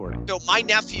So my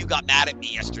nephew got mad at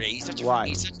me yesterday. He's such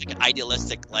like an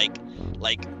idealistic, like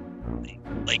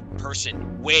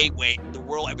person. Way. The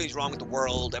world, everything's wrong with the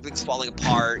world. Everything's falling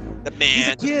apart. The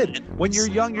man. He's a kid. When you're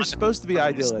young, you're supposed to be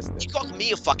idealistic. He called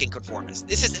me a fucking conformist.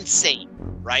 This is insane,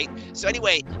 right? So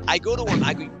anyway, I go to one.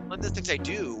 One of the things I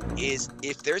do is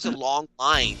if there's a long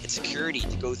line in security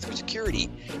to go through security,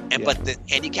 but the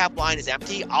handicap line is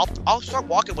empty, I'll start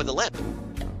walking with a limp.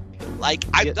 Like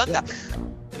I've done that.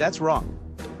 That's wrong.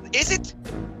 Is it?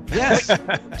 Yes.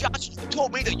 Josh, you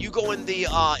told me that you go in the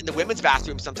women's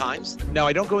bathroom sometimes. No,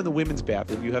 I don't go in the women's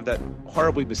bathroom. You have that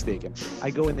horribly mistaken.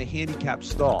 I go in the handicap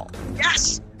stall.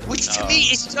 Yes, which to me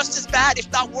is just as bad,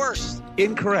 if not worse.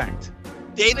 Incorrect.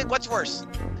 David, what's worse?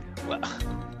 Well,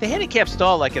 the handicap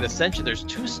stall, like in Ascension, there's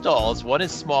two stalls. One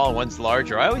is small, one's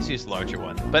larger. I always use the larger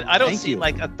one, but I don't see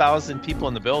like 1,000 people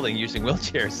in the building using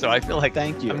wheelchairs, so I feel like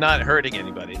I'm not hurting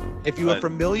anybody. If you are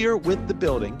familiar with the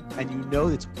building and you know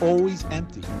it's always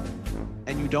empty,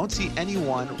 and you don't see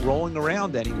anyone rolling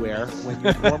around anywhere when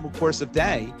your normal course of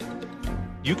day,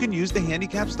 you can use the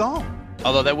handicap stall.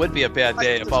 Although that would be a bad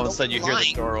day if all of a sudden you hear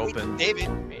the door open. David,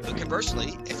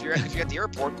 conversely, if you're at the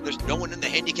airport, there's no one in the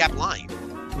handicap line.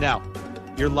 No.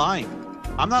 You're lying.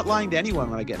 I'm not lying to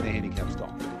anyone when I get in a handicap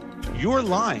stall. You're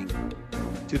lying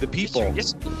to the people.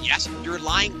 Yes, you're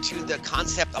lying to the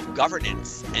concept of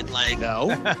governance and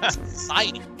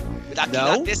society.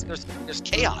 Without this, there's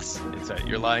chaos. It's right.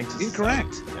 You're lying to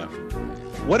Incorrect. Society. Yeah.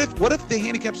 What if the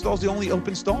handicap stall is the only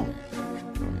open stall?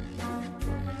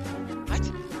 What?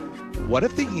 What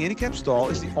if the handicap stall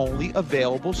is the only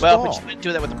available stall? Well, but you didn't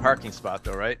do that with the parking spot,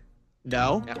 though, right?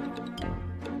 No. Yeah.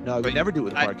 No, you never do it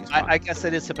with a parking spot. I guess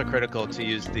it is hypocritical to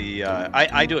use the.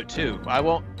 I do it too. I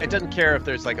won't. It doesn't care if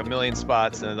there's like 1 million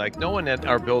spots and like no one at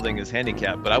our building is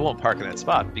handicapped, but I won't park in that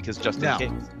spot because just in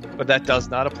case. But that does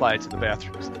not apply to the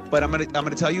bathrooms. But I'm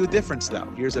gonna tell you a difference though.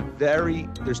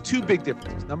 There's two big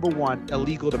differences. Number one,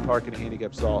 illegal to park in a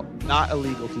handicap stall, not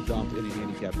illegal to dump in a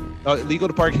handicap. Illegal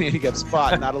to park in a handicap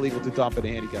spot, not illegal to dump in a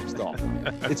handicap stall.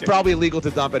 It's probably illegal to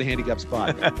dump in a handicap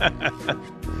spot.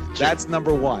 That's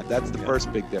number one. That's the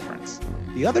first big difference.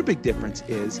 The other big difference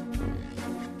is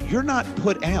you're not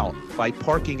put out by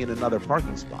parking in another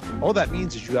parking spot. All that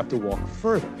means is you have to walk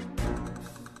further.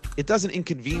 It doesn't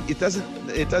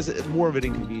more of an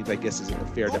inconvenience, I guess, isn't a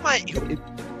fair definition.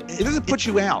 It doesn't put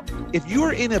you out. If you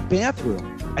are in a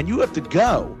bathroom and you have to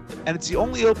go and it's the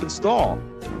only open stall,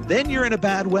 then you're in a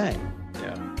bad way.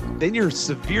 Yeah. Then you're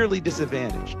severely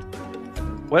disadvantaged.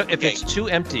 Well, if it's too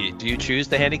empty, do you choose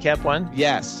the handicap one?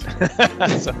 Yes.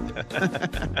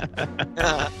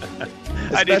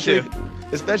 I do too.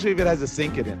 Especially if it has a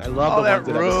sink in it. I love the that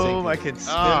ones room. That have a sink I can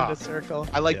spin in a circle.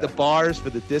 I like the bars for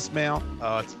the dismount.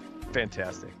 Oh, it's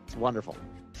fantastic. It's wonderful.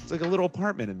 It's like a little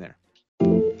apartment in there.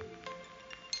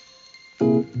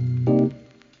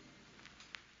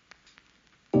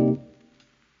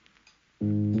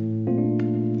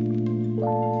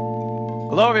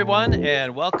 Hello, everyone,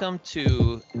 and welcome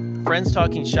to Friends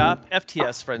Talking Shop,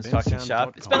 FTS Friends Talking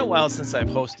Shop. It's been a while since I've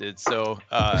hosted, so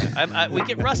we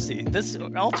get rusty. This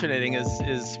alternating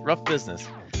is rough business.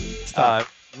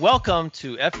 Welcome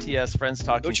to FTS Friends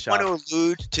Talking Shop. Don't you want to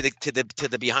allude to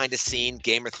the behind the scene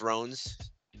Game of Thrones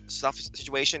stuff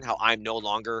situation? How I'm no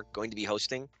longer going to be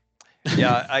hosting.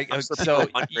 Yeah, so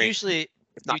usually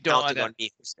it's not counting on me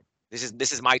hosting.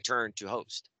 This is my turn to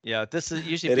host. Yeah, this is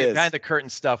usually behind the curtain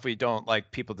stuff we don't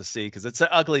like people to see because it's an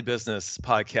ugly business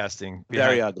podcasting.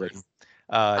 Very ugly.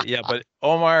 But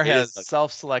Omar has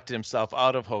self-selected himself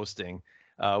out of hosting,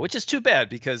 which is too bad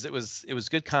because it was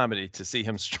good comedy to see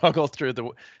him struggle through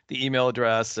the email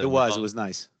address. It was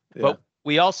nice. Yeah. But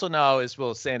we also now, as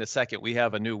we'll say in a second, we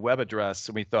have a new web address,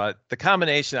 and we thought the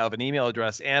combination of an email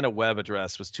address and a web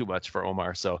address was too much for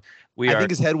Omar. So I think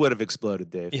his head would have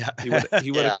exploded, Dave. Yeah, he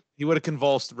would have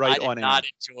convulsed right on it. I did not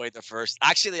enjoy the first.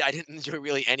 Actually, I didn't enjoy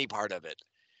really any part of it.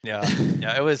 Yeah,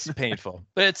 it was painful,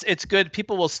 but it's good.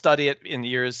 People will study it in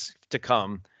years to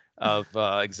come of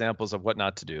examples of what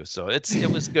not to do. So it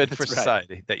was good for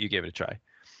society that you gave it a try.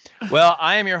 Well,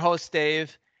 I am your host,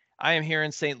 Dave. I am here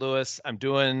in St. Louis. I'm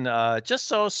doing just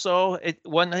so.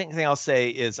 One thing I'll say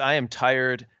is I am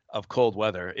tired of cold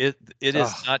weather. It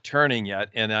is not turning yet,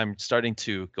 and I'm starting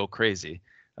to go crazy.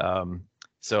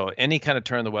 So any kind of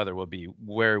turn of the weather will be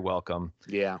very welcome.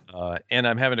 Yeah. And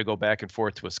I'm having to go back and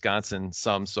forth to Wisconsin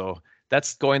some, so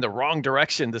that's going the wrong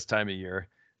direction this time of year.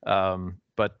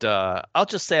 But I'll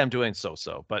just say I'm doing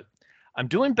so. But I'm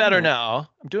doing better now.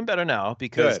 I'm doing better now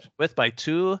because with my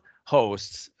two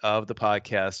hosts of the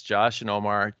podcast, Josh and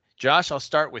Omar. Josh, I'll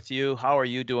start with you. How are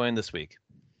you doing this week?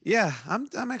 Yeah,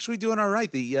 I'm actually doing all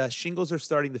right. The shingles are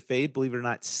starting to fade, believe it or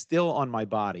not, still on my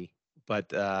body,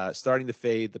 but starting to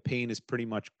fade. The pain is pretty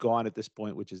much gone at this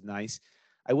point, which is nice.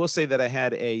 I will say that I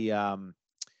had a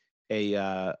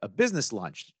business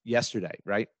lunch yesterday,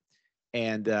 right?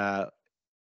 And I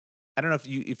don't know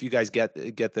if you guys get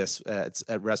this it's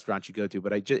at restaurants you go to,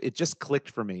 but it just clicked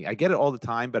for me. I get it all the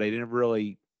time, but I didn't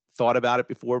really thought about it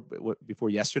before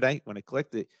yesterday when it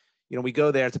clicked. We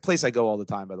go there. It's a place I go all the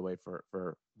time, by the way,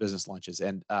 for business lunches.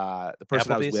 And the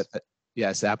person I was with,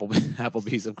 yes,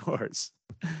 Applebee's, of course.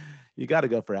 You got to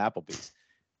go for Applebee's.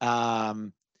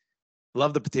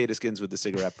 Love the potato skins with the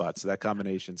cigarette butts. That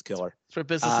combination's killer. That's what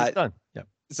business is done. Yeah.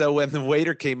 So when the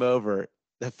waiter came over,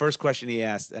 the first question he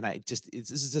asked, and this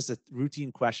is just a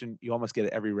routine question. You almost get it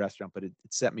at every restaurant, but it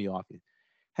set me off.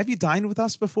 Have you dined with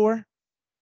us before?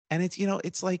 And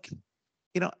it's like,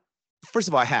 first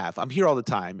of all, I have. I'm here all the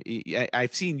time.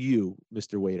 I've seen you,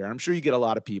 Mr. Waiter. I'm sure you get a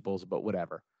lot of people's, but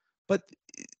whatever. But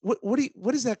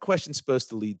what is that question supposed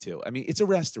to lead to? I mean, it's a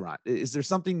restaurant. Is there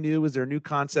something new? Is there a new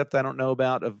concept I don't know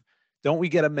about? Don't we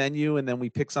get a menu and then we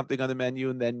pick something on the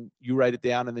menu and then you write it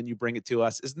down and then you bring it to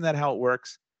us? Isn't that how it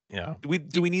works? Yeah.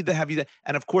 Do we need to have you?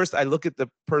 And of course, I look at the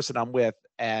person I'm with,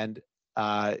 and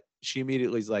she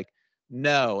immediately is like,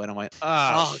 "No," and I'm like,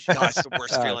 "Oh, God, it's the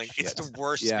worst feeling. Shit. It's the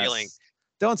worst feeling.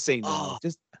 Don't say no.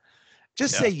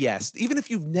 Just say yes. Even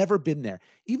if you've never been there,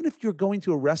 even if you're going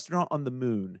to a restaurant on the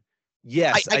moon.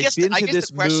 Yes, I've been to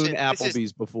this moon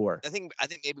Applebee's before. I think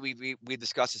maybe we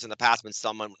discussed this in the past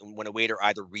when a waiter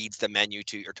either reads the menu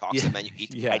to or talks the menu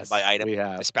each item by item,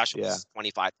 the specials,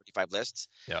 25, 35 lists.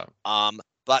 Yeah.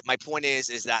 But my point is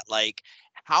that like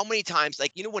how many times,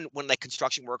 like, when like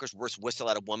construction workers whistle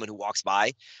at a woman who walks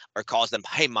by or calls them,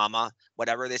 "Hey mama,"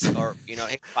 whatever this, or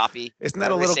 "Hey papi." Isn't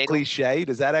that a little cliche?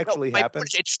 Does that actually happen?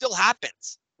 It still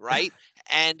happens, right?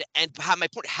 and my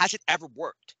point, has it ever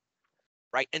worked?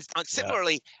 Right. And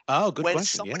similarly, good when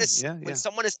question. When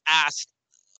someone is asked,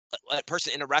 a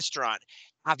person in a restaurant,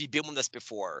 "Have you been with us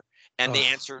before?" and they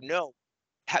answer no,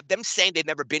 them saying they've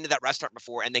never been to that restaurant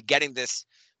before and they're getting the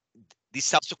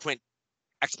subsequent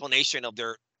explanation of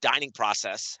their dining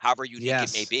process, however unique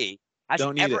it may be, has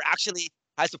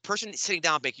the person sitting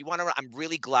down like, "I'm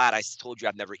really glad I told you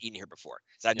I've never eaten here before.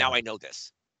 So now I know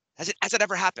this." Has it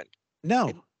ever happened?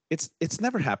 No, it's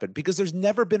never happened because there's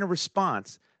never been a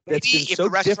response that's been so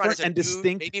different and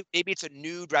distinct. Maybe it's a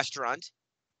nude restaurant.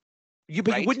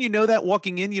 But wouldn't you know that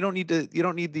walking in? You don't need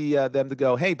them to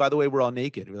go, "Hey, by the way, we're all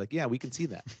naked." We're like, "Yeah, we can see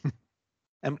that."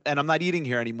 and I'm not eating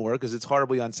here anymore because it's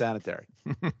horribly unsanitary.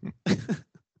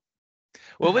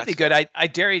 Well, it would be good. I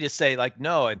dare you to say like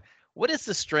no. And what is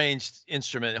the strange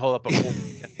instrument? Hold up a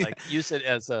like use it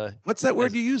as a. What's that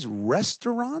word you use?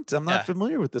 Restaurant? I'm not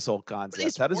familiar with this whole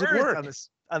concept. How does it work?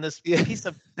 On this piece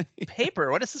of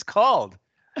paper? What is this called?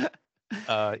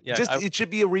 It should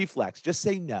be a reflex. Just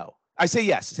say no. I say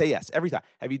yes. Say yes every time.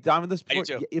 Have you dined with this before?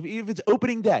 If it's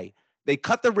opening day, they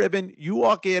cut the ribbon. You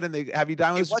walk in and they have you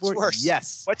dined with this before? Worse?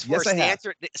 Yes. What's worse? The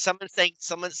answer.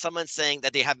 Someone saying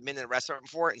that they haven't been in a restaurant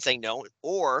before and saying no,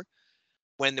 or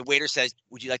when the waiter says,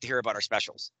 "Would you like to hear about our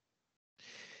specials?"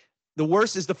 The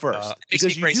worst is the first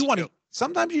because you do want to.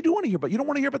 Sometimes you do want to hear, but you don't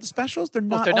want to hear about the specials. They're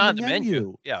not on the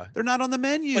menu. Yeah, they're not on the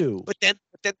menu. But then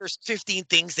there's 15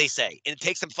 things they say, and it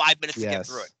takes them 5 minutes to get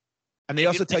through it. And they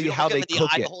also tell you how they cook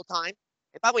it the whole time.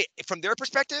 And by the way, from their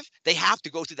perspective, they have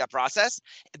to go through that process.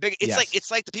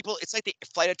 It's like the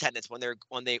flight attendants when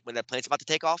the plane's about to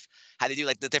take off, how they do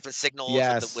like the different signals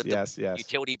with the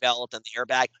utility belt and the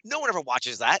airbag. No one ever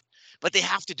watches that, but they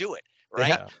have to do it,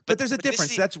 right? But there's a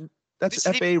difference. That's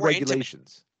FAA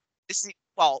regulations. It's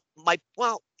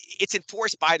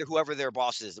enforced by whoever their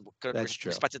boss is. That's true.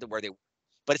 Respected to where they.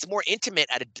 But it's more intimate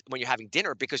when you're having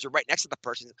dinner because you're right next to the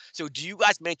person. So do you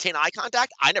guys maintain eye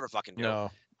contact? I never fucking do. No.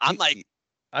 I'm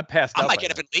passed out. I might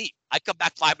get up and leave. I come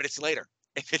back 5 minutes later.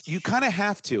 You kind of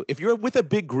have to. If you're with a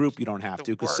big group, you don't have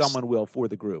to because someone will for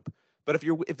the group. But if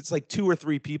it's like 2 or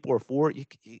 3 people or 4, you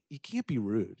can't be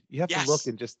rude. You have to look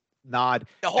and just nod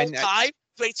the whole time.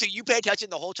 Wait, so you pay attention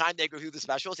the whole time they go through the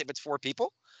specials if it's 4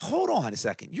 people? Hold on a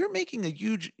second. You're making a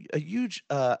huge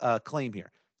claim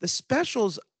here. The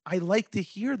specials, I like to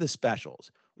hear the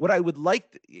specials. What I would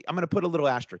like, I'm going to put a little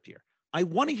asterisk here. I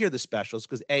want to hear the specials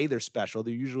because they're special.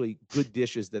 They're usually good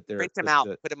dishes that they're. Print them out.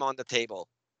 Put them on the table.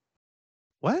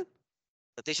 What?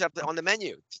 But they should have on the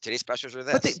menu. Today's specials are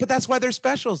this. But that's why they're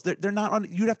specials. They're not on.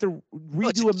 You'd have to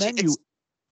redo a menu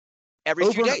every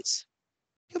few days.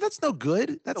 Yeah, that's no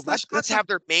good.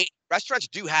 Restaurants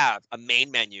do have a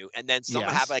main menu, and then some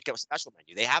have like a special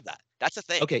menu. They have that. That's the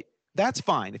thing. Okay, that's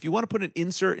fine. If you want to put an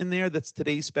insert in there, that's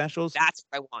today's specials. That's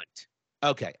what I want.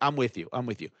 Okay, I'm with you.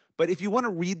 But if you want to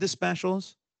read the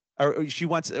specials, or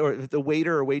if the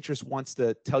waiter or waitress wants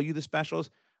to tell you the specials,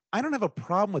 I don't have a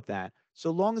problem with that,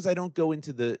 so long as I don't go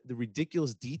into the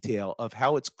ridiculous detail of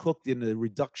how it's cooked in the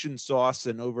reduction sauce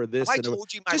and over Have this I and over.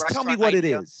 told you my Just tell me restaurant what it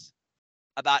idea is.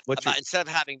 about What's your instead of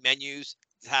having menus,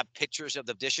 have pictures of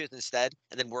the dishes instead,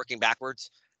 and then working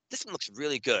backwards? This one looks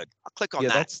really good. I'll click on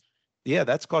that.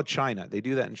 That's called China. They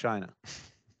do that in China.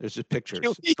 There's just pictures.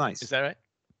 It's nice. Is that right?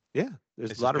 Yeah,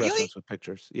 there's Is a lot of really? restaurants with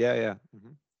pictures. Yeah, yeah.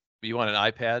 Mhm. You want an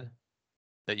iPad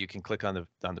that you can click on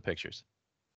the pictures.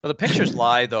 Well, the pictures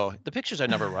lie though. The pictures are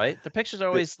never right. The pictures are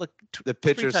always look The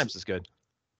 3 pictures. times as good.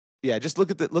 Yeah, just look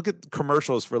at the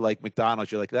commercials for like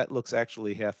McDonald's. You're like, that looks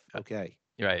actually half okay.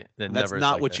 You're right. That And that's never is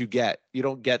not like what that. you get. You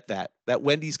don't get that. That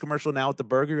Wendy's commercial now with the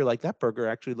burger, you're like, that burger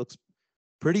actually looks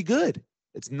pretty good.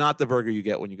 It's not the burger you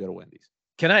get when you go to Wendy's.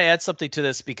 Can I add something to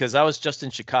this? Because I was just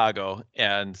in Chicago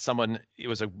and it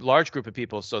was a large group of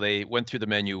people. So they went through the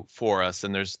menu for us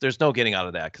and there's no getting out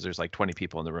of that because there's like 20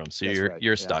 people in the room. So That's you're right,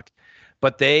 you're yeah. stuck.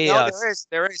 But they, No,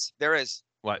 there is.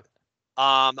 what?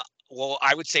 Well,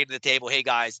 I would say to the table, hey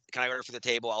guys, can I order for the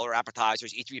table? I'll order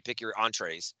appetizers. Each of you pick your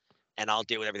entrees, and I'll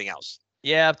deal with everything else.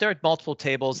 Yeah, there are multiple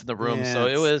tables in the room. Yeah, So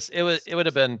it would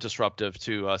have been disruptive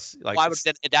to us. Like, Well,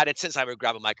 in that instance, I would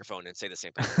grab a microphone and say the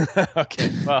same thing. okay,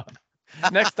 well,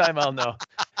 next time I'll know.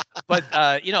 But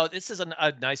this is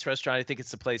a nice restaurant. I think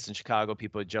it's a place in Chicago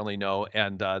people generally know,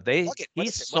 and they Look it. he What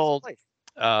is it? What's the sold. place?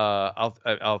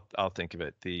 I'll think of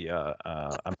it.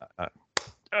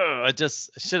 I just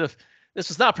should have. This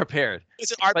was not prepared.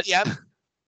 Is it RPM?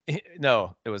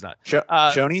 No, it was not.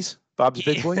 Shoney's? Bob's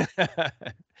Big Boy?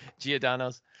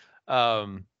 Giordano's.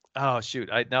 Oh shoot!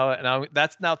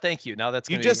 Thank you. Now that's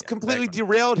You gonna just be completely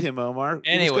derailed him, Omar.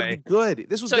 Anyway. It was gonna be good.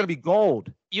 This was So- gonna be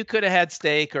gold. You could have had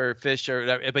steak or fish or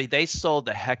whatever, but they sold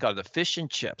the heck out of the fish and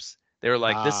chips. They were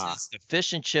like, "This is the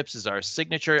fish and chips is our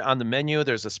signature on the menu."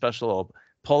 There's a special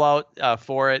pullout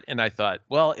for it, and I thought,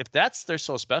 well, if they're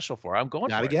so special for, I'm going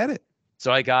Gotta for it. get it.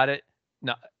 So I got it.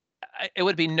 No, it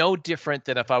would be no different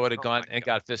than if I would have Oh gone my and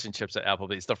God. got fish and chips at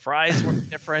Applebee's. The fries were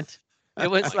different. It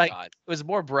was my like God. it was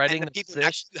more breading And the than people fish.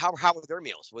 actually, how were their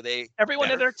meals? Were they? Everyone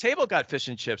at better? their table got fish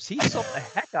and chips. He sold the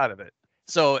heck out of it.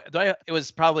 So it was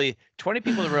probably 20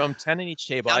 people in the room, 10 in each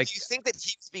table. Now, do you think that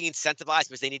he was being incentivized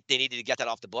because they needed to get that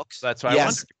off the books? That's why I Yes.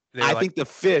 wondered. They were I like, think the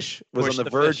fish was push on the the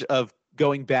verge fish. of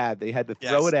going bad. They had to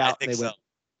throw it Yes, I out, and think they went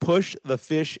push the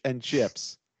fish and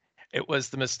chips. it was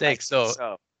the I mistake. think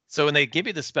So when they give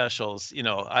you the specials,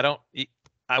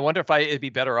 I wonder if it'd be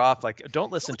better off. Like,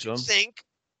 don't listen Don't to you them. think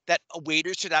that a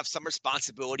waiter should have some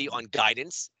responsibility on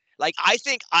guidance? Like, I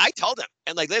think I tell them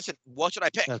and like, listen, what should I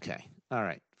pick? Okay. All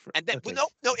right. And then, Okay.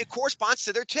 well, no, it corresponds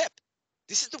to their tip.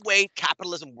 This is the way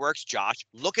capitalism works, Josh.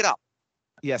 Look it up.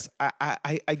 Yes,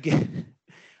 I get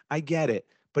I get it.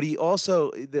 But he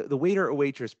also the waiter or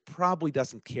waitress probably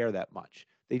doesn't care that much.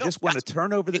 They No, just want to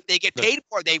turn over the If they get paid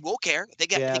more, they will care. If they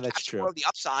get Yeah, they that's capture true. more of the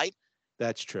upside.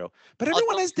 That's true. But I'll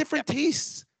everyone tell- has different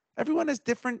tastes. Everyone has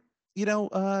different,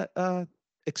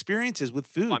 experiences with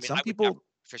food. Well, I mean, Some I would people never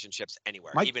fish and chips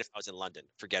anywhere, My- even if I was in London.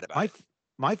 Forget about my it.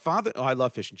 my father I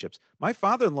love fish and chips. My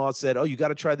father-in-law said, "Oh, you got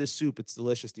to try this soup. It's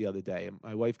delicious," the other day. And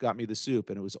my wife got me the soup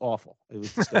and it was awful. It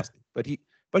was disgusting.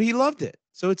 But he loved it.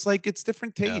 So it's like it's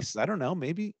different Yeah. tastes. I don't know.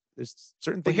 Maybe there's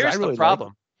certain But things here's I really the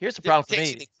problem. Here's the problem for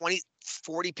Takes me. 20,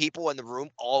 40 people in the room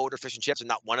all order fish and chips, and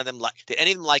not one of them did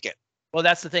any of them like it? Well,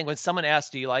 that's the thing. When someone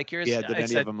asked, "Do you like yours?" Yeah, did I any of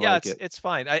said, them "Yeah, like it's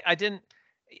fine." I didn't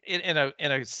in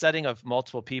a setting of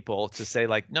multiple people to say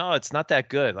like, "No, it's not that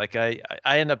good." Like I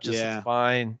end up just Yeah. it's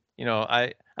fine. I'm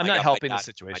My not God, helping my the dad-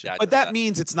 situation. my dad But does that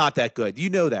means it's not that good. You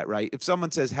know that, right? If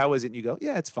someone says, "How is it?" and you go,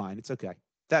 "Yeah, it's fine. It's okay."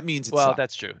 That means it's Well,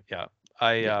 that's true. Yeah.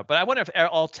 Yeah. But I wonder if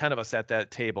all 10 of us at that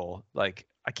table, like,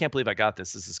 I can't believe I got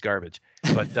this. This is garbage.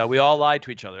 But we all lied to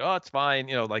each other. Oh, it's fine.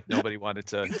 Like nobody wanted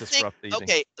to You disrupt the think, evening.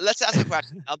 okay, let's ask a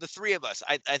question. Of the three of us,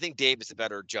 I think Dave is the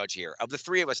better judge here. Of the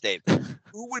three of us, Dave,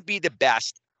 who would be the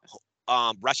best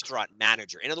restaurant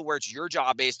manager? In other words, your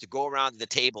job is to go around the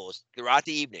tables throughout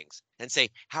the evenings and say,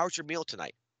 "How's your meal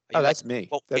tonight?" Are Oh, you that's like, me.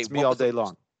 well, That's okay, me what all was the day worst?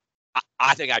 long.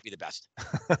 I think I'd be the best.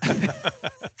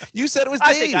 You said it was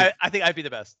I Dave. think I think I'd be the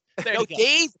best. There No, you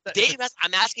go. Dave,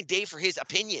 I'm asking Dave for his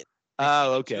opinion.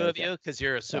 Oh, okay. Two of okay. you, because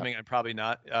you're assuming I'm probably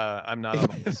not. I'm not on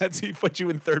the list. That's he put you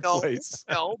in third No, place.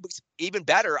 no, but even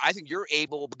better, I think you're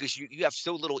able, because you have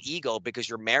so little ego because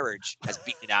your marriage has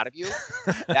beaten it out of you,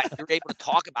 that you're able to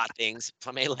talk about things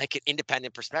from an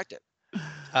independent perspective.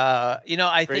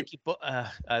 I Great. think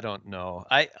I don't know.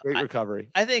 Great recovery.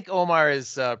 I think Omar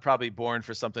is probably born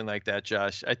for something like that,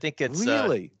 Josh. I think it's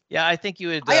Really? yeah. I think you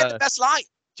would. I have the best line,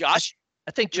 Josh.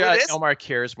 I think You know what it Josh is? Omar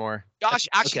cares more. Josh,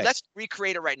 actually, Okay. let's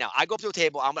recreate it right now. I go up to a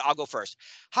table. I'll go first.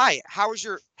 Hi, how is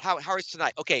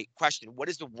tonight? Okay, question. What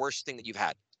is the worst thing that you've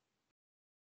had?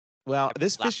 Well,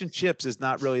 this fish and chips is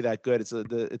not really that good. It's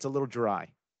a little dry.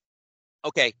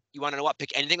 Okay, you want to know what?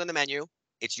 Pick anything on the menu.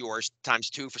 It's yours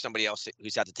 ×2 for somebody else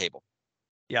who's at the table.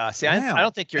 Yeah. See, Wow. I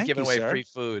don't think you're Thank giving you, away sir. free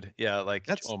food. Yeah, like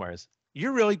Omar's.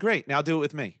 You're really great. Now do it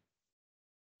with me.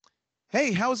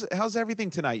 Hey, how's everything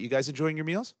tonight? You guys enjoying your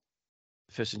meals?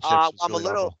 Fish and chips. Was I'm really a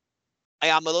little. awful.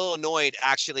 I'm a little annoyed,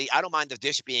 actually. I don't mind the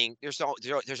dish being there's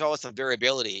always some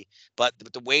variability, but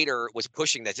the waiter was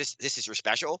pushing that this is your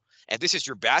special and this is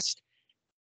your best.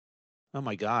 Oh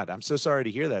my God, I'm so sorry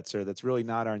to hear that, sir. That's really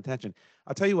not our intention.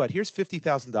 I'll tell you what. Here's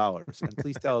 $50,000, and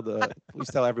please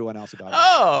tell everyone else about it.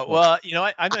 Oh well, you know,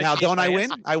 I'm gonna now. Don't I answer.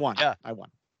 win? I won. Yeah, I won.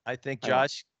 I think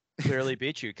Josh clearly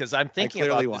beat you because I'm thinking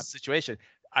about this situation.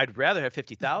 I'd rather have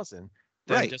 50,000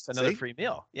 than just another free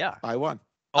meal. Yeah, I won.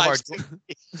 Omar,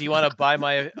 do you want to buy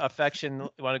my affection?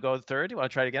 You want to go third? You want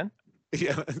to try it again?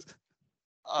 Yeah.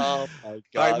 Oh my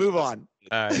God. All right, move on.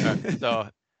 All right. So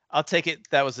I'll take it.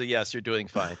 That was a yes. You're doing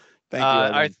fine. Thank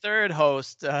you. Our third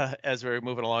host, as we're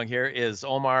moving along here, is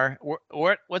Omar.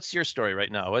 What's your story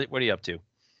right now? What are you up to?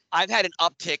 I've had an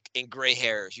uptick in gray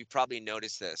hairs. You've probably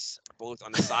noticed this, both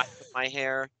on the side of my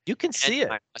hair. You can see it.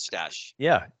 My mustache.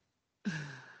 Yeah.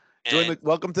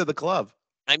 Welcome to the club.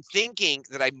 I'm thinking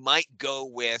that I might go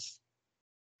with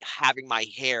having my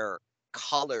hair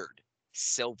colored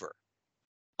silver,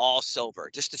 all silver,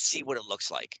 just to see what it looks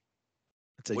like.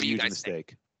 It's a huge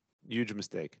mistake. Huge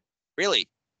mistake. Really?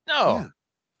 No, yeah.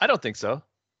 I don't think so.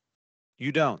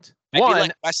 You don't. I feel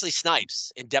like Wesley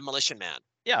Snipes in Demolition Man.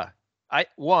 Yeah.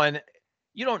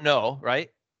 You don't know, right?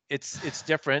 It's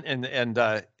different,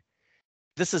 and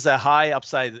this is a high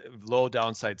upside, low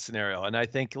downside scenario. And I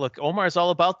think, look, Omar is all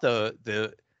about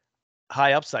the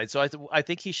high upside. So I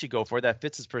think he should go for it. That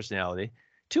fits his personality.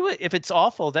 If it's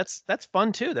awful, that's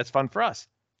fun too. That's fun for us.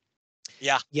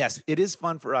 Yeah. Yes, it is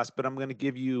fun for us. But I'm going to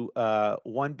give you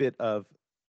one bit of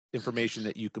information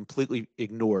that you completely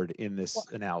ignored in this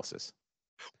analysis.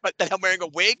 But that I'm wearing a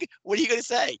wig? What are you going to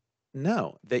say?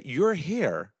 No, that your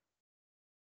hair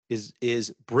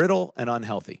is brittle and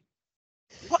unhealthy.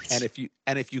 What?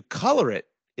 And if you color it,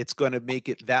 it's going to make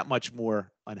it that much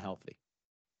more unhealthy.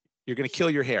 You're going to kill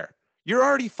your hair. You're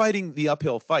already fighting the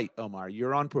uphill fight, Omar.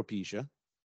 You're on Propecia.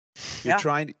 You're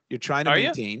trying to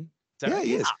maintain. Yeah,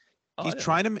 he is. Oh, he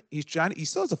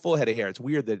still has a full head of hair. It's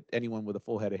weird that anyone with a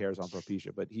full head of hair is on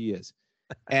Propecia, but he is.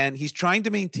 And he's trying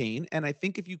to maintain. And I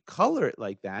think if you color it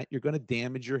like that, you're going to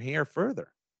damage your hair further.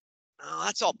 Oh,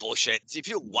 that's all bullshit. If you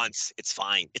do it once, it's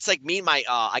fine. It's like me and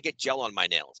I get gel on my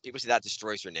nails. People say that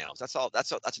destroys your nails. That's an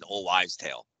old wives'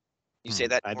 tale. You say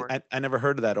that? I never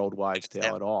heard of that old wives'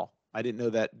 tale at all. I didn't know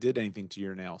that did anything to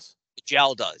your nails.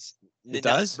 Gel does. It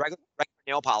does? Regular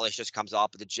nail polish just comes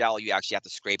off, but the gel, you actually have to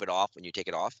scrape it off when you take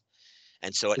it off.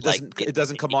 And so it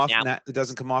doesn't come off. It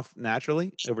doesn't come off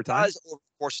naturally over time. It does over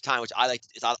the course of time, which I like.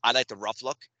 I like the rough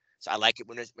look, so I like it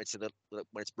when it's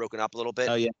broken up a little bit.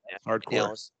 Oh yeah, hardcore.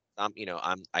 Nails,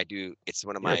 I do. It's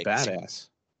one of my badass.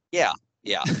 Yeah.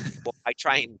 Well, I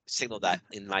try and signal that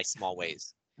in my small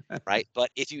ways, right? But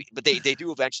they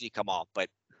do eventually come off, but it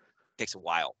takes a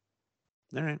while.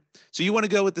 All right. So you want to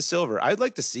go with the silver? I'd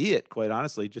like to see it, quite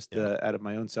honestly, just out of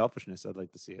my own selfishness. I'd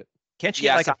like to see it. Can't you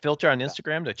get a filter on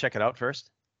Instagram to check it out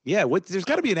first? Yeah. There's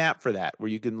got to be an app for that where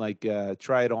you can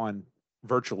try it on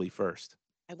virtually first.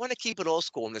 I want to keep it old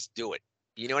school and just do it.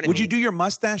 You know what I mean? Would you do your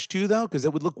mustache too, though? Because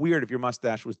it would look weird if your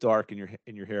mustache was dark and your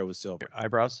hair was silver. Your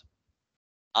eyebrows?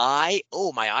 My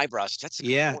eyebrows. That's a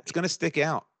good point. It's gonna stick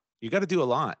out. You got to do a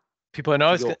lot. People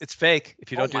know it's fake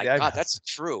if you don't do the eyebrows. God, that's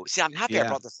true. See, I'm happy I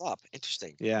brought this up.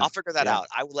 Interesting. Yeah. I'll figure that out.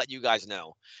 I will let you guys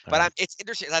know. But it's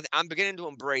interesting. I'm beginning to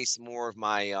embrace more of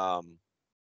my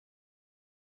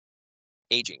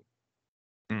aging.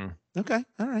 Okay.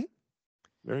 All right.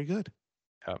 Very good.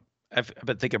 I've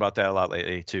been thinking about that a lot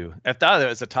lately too. I thought it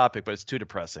was a topic, but it's too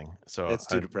depressing. So it's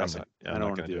too depressing. I don't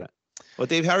want to do that. Well,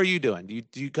 Dave, how are you doing?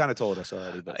 You kind of told us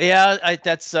already, but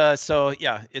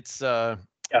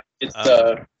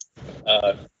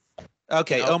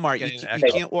okay, Omar, you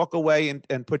can't walk away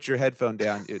and put your headphone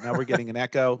down. Now we're getting an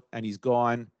echo, and he's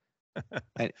gone.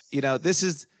 And this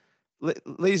is,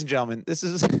 ladies and gentlemen, this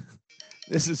is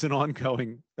an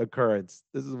ongoing occurrence.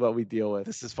 This is what we deal with.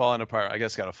 This is falling apart. I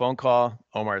guess got a phone call.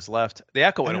 Omar's left. The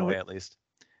echo went away at least.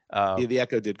 The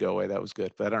echo did go away. That was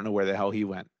good, but I don't know where the hell he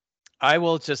went. I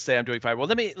will just say I'm doing fine. Well,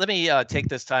 let me take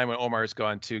this time when Omar is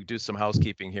gone to do some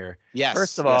housekeeping here. Yes.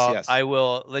 First of all, I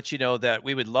will let you know that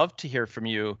we would love to hear from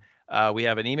you. We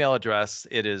have an email address.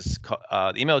 It is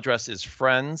the email address is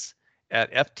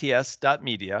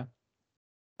friends@fts.media.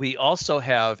 We also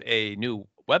have a new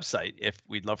website if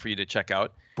we'd love for you to check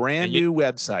out. Brand new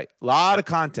website. A lot of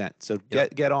content. So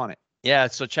get on it. Yeah,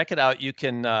 so check it out. You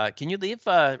can you leave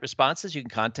responses? You can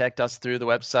contact us through the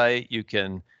website. You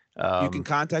can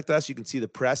contact us. You can see the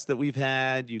press that we've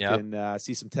had. You Yep. can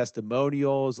see some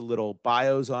testimonials, a little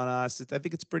bios on us. I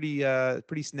think it's pretty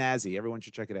snazzy. Everyone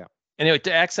should check it out. Anyway,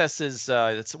 to access is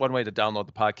it's one way to download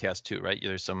the podcast too, right?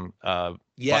 There's some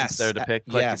buttons there to click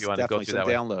if you want to go through that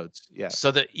way. Downloads. Yes.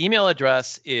 So the email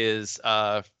address is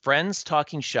friends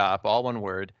talking shop, all one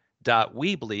word,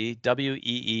 .weebly,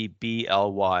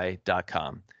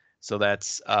 weebly.com. So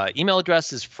that's email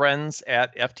address is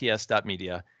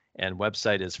friends@fts.media and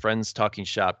website is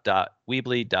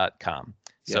friendstalkingshop.weebly.com.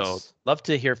 So Yes. love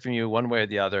to hear from you one way or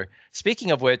the other. Speaking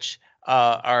of which,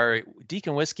 our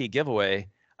Deacon Whiskey giveaway,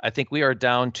 I think we are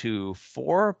down to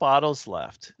 4 bottles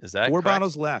left. Is that 4 correct?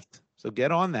 bottles left. So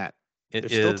get on that.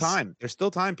 There's still time. There's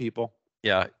still time, people.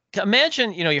 Yeah.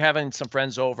 Imagine, you're having some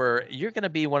friends over. You're going to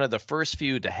be one of the first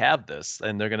few to have this,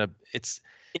 and they're going to. It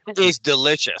is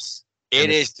delicious.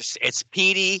 It's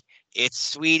peaty, it's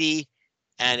sweety,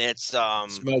 and it's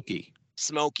smoky.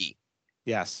 Smoky.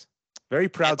 Yes. Very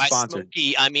proud sponsor.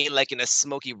 Smoky, I mean like in a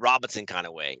Smokey Robinson kind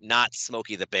of way, not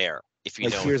Smokey the Bear. If you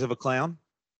know. Tears of a Clown.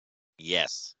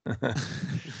 Yes.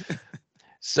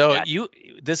 So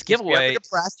this giveaway.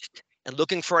 Depressed and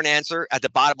looking for an answer at the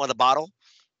bottom of the bottle.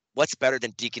 What's better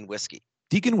than Deacon Whiskey?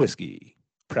 Deacon Whiskey,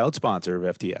 proud sponsor of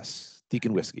FTS.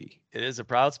 Deacon Whiskey. It is a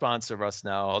proud sponsor of us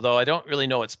now, although I don't really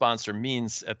know what sponsor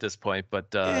means at this point. But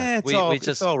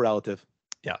it's all relative.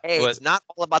 Yeah. Hey, it's not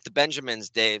all about the Benjamins,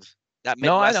 Dave. That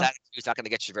Midwest attitude is not going to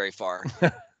get you very far.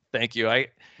 Thank you.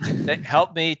 That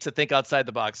helped me to think outside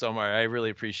the box, Omar. I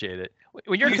really appreciate it.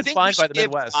 When you're confined by the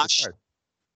Midwest, it's hard.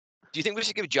 Do you think we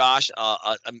should give Josh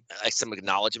some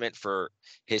acknowledgement for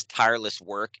his tireless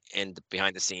work and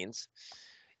behind the scenes?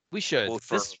 We should. Both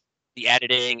for the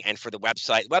editing and for the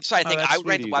website. I think I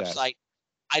read the website.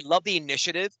 I love the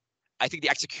initiative. I think the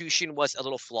execution was a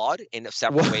little flawed in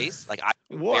several ways. Like I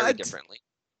very differently.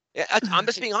 Yeah, I'm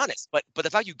just being honest. But the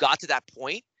fact you got to that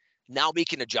point, now we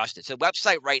can adjust it. So the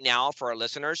website right now for our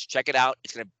listeners, check it out.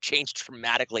 It's going to change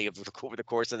dramatically over the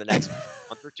course of the next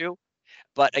month or two.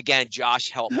 But again,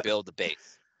 Josh helped build the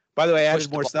base. By the way, I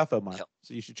added more stuff, Omar.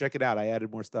 So you should check it out. I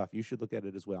added more stuff. You should look at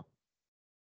it as well.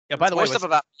 Yeah. By the way, more stuff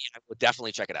about me. I will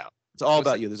definitely check it out. It's all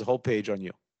about you. There's a whole page on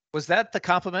you. Was that the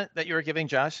compliment that you were giving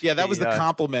Josh? Yeah, that was the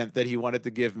compliment that he wanted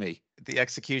to give me. The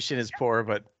execution is poor,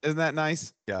 but isn't that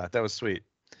nice? Yeah, that was sweet.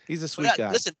 He's a sweet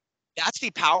guy. Listen, that's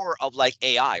the power of like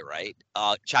AI, right?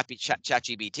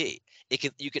 ChatGPT.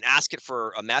 You can ask it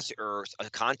for a message or a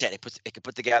content. It can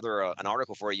put together an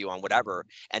article for you on whatever,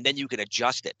 and then you can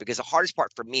adjust it. Because the hardest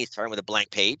part for me is starting with a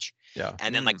blank page,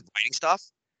 and then like writing stuff.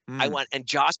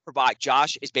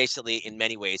 Josh is basically in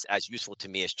many ways as useful to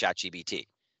me as ChatGPT.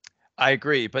 I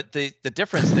agree, but the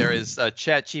difference there is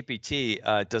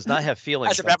ChatGPT does not have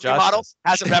feelings.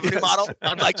 Has a revenue model,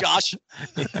 unlike Josh.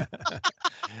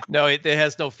 No, it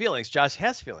has no feelings. Josh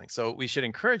has feelings, so we should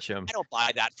encourage him. I don't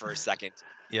buy that for a second.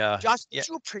 Yeah, Josh, do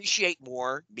you appreciate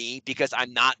me because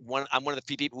I'm one of the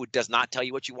few people who does not tell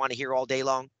you what you want to hear all day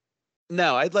long?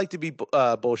 No, I'd like to be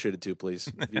bullshitted too,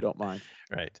 please, if you don't mind.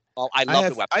 Right. Well, I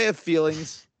love the website. I have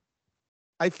feelings.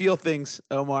 I feel things,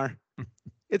 Omar.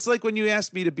 It's like when you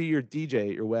asked me to be your DJ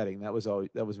at your wedding. That was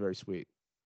very sweet.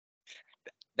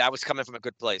 That was coming from a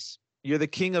good place. You're the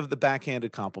king of the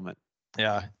backhanded compliment.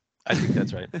 Yeah, I think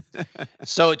that's right.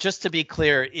 So just to be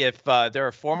clear, if there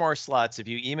are 4 more slots, if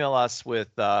you email us with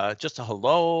just a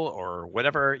hello or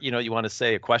whatever you want to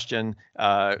say, a question,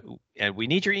 and we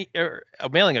need your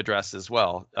mailing address as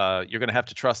well. You're going to have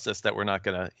to trust us that we're not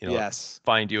going to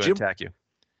find you and attack you.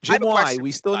 Jim Y,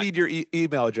 we still need your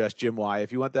email address, Jim Y,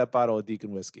 if you want that bottle of Deacon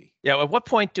Whiskey. Yeah, at what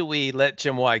point do we let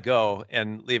Jim Y go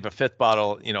and leave a 5th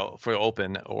bottle, for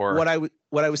open? Or what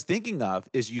I was thinking of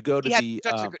is you go to the.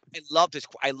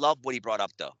 I love what he brought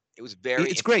up though. It was very.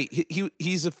 It's great.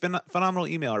 He's a phenomenal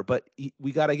emailer, but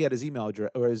we got to get his email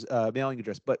address or his mailing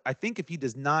address. But I think if he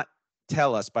does not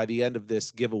tell us by the end of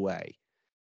this giveaway,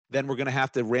 then we're going to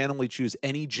have to randomly choose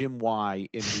any Jim Y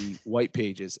in the white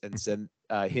pages and send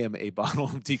him a bottle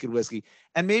of Deacon Whiskey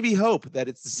and maybe hope that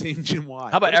it's the same Jim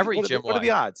Y. How about every Jim Y? What are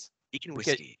the odds? Deacon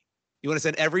Whiskey. You want to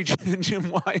send every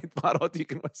Jim Y bottle of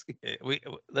Deacon Whiskey?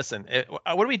 Listen, what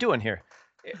are we doing here?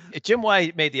 If Jim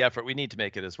Y made the effort, we need to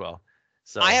make it as well.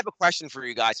 So I have a question for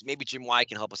you guys. Maybe Jim Y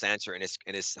can help us answer in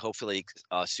his hopefully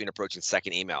soon approaching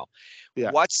second email.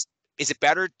 Yeah. Is it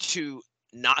better to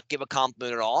not give a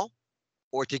compliment at all?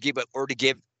 Or to give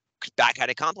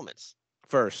backhanded compliments?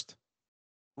 First.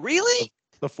 Really?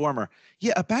 The former.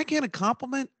 Yeah, a backhanded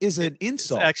compliment is an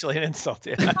insult. It's actually an insult.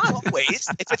 Yeah. Not always.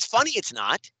 If it's funny, it's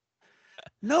not.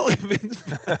 No.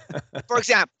 For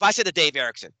example, if I said to Dave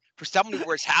Erickson, For someone who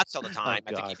wears hats all the time,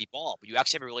 I think God. you'd be bald, but you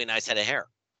actually have a really nice head of hair.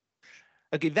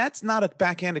 Okay, that's not a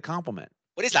backhanded compliment.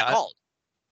 What is that called?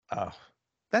 Oh,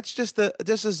 That's just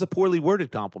this is a poorly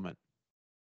worded compliment.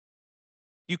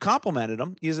 You complimented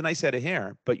him. He has a nice head of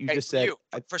hair, but you just said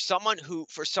for someone who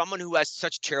has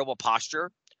such terrible posture,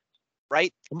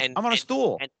 right? I'm on a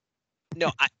stool. And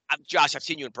no, I'm Josh. I've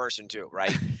seen you in person too,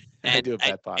 right? And I do have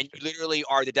bad posture. And you literally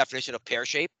are the definition of pear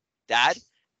shape, Dad.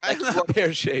 Like I'm not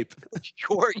pear shape.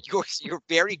 You're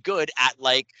very good at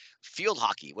like field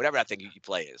hockey, whatever that thing you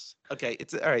play is. Okay,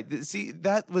 it's all right. See,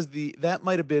 that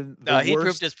might have been the no, he worst.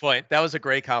 proved his point. That was a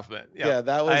great compliment. Yeah,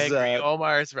 that was I agree.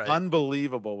 Omar's right.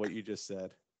 Unbelievable what you just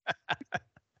said.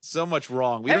 So much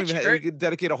wrong. We could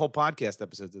dedicate a whole podcast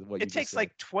episode to what you just said. It takes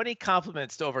like 20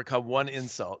 compliments to overcome one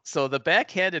insult. So the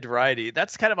backhanded variety,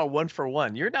 that's kind of a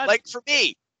 1-for-1. You're not like for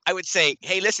me. I would say,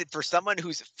 hey, listen, for someone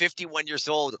who's 51 years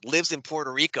old, lives in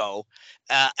Puerto Rico,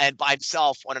 and by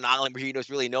himself on an island where he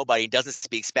knows really nobody, doesn't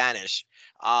speak Spanish,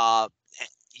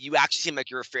 you actually seem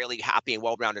like you're a fairly happy and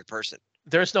well-rounded person.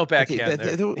 There's no backhand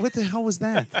there. What the hell was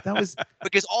that? That was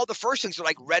because all the first things are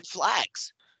like red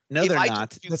flags. No, they're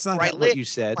not. That's not what you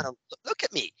said. Look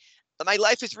at me. My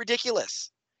life is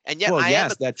ridiculous. And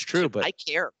yet that's true, but I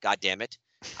care, God damn it.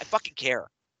 I fucking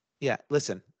care. Yeah,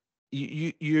 listen.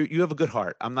 You have a good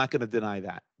heart. I'm not going to deny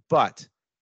that. But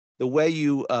the way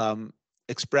you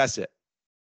express it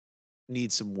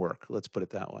needs some work. Let's put it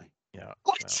that way. Yeah.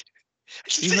 What?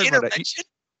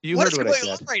 You heard what I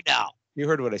said right now. You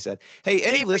heard what I said. Hey,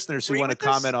 any listeners who want to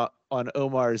comment on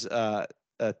Omar's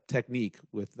technique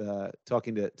with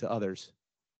talking to others,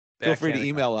 feel free to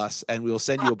email us and we'll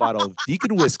send you a bottle of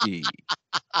Deacon Whiskey.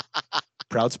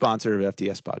 Proud sponsor of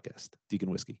FTS podcast, Deacon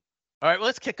Whiskey. All right, well,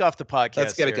 let's kick off the podcast.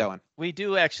 Let's get it going. We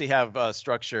do actually have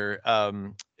structure,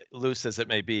 loose as it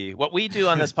may be. What we do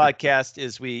on this podcast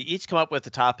is we each come up with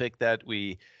a topic that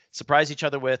we surprise each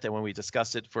other with, and when we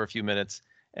discuss it for a few minutes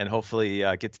and hopefully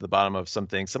get to the bottom of some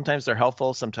things. Sometimes they're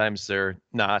helpful, sometimes they're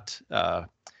not,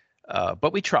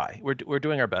 but we try. We're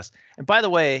doing our best. And by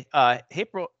the way,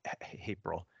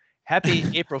 happy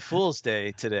April Fool's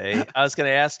Day today. I was going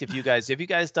to ask have you guys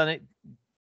done it?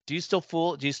 Do you still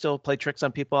play tricks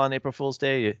on people on April Fool's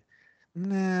Day?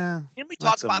 Nah. Didn't we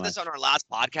talk about this on our last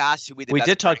podcast? We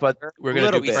did talk about we're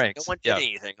going to do pranks. No one did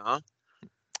anything, huh?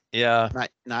 Yeah.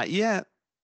 Not yet.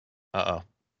 Uh-oh.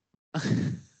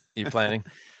 You planning?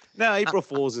 No, April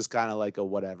Fool's is kind of like a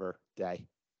whatever day.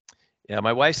 Yeah,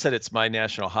 my wife said it's my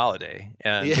national holiday,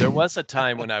 and there was a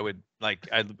time when I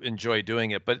enjoy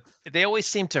doing it, but they always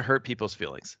seem to hurt people's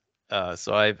feelings.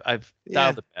 So I've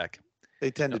dialed it back. They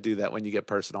tend to do that when you get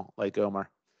personal, like Omar.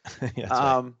 Yeah,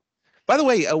 right. By the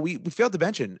way, we failed to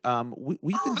mention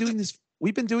we've been doing this.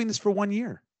 We've been doing this for 1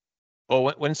 year.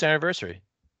 Oh, when's the anniversary?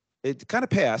 It kind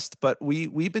of passed, but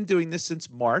we've been doing this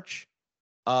since March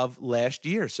of last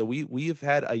year. So we have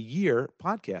had a year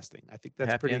podcasting. I think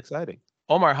that's pretty exciting.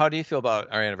 Omar, how do you feel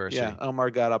about our anniversary? Yeah,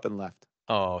 Omar got up and left.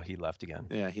 Oh, he left again.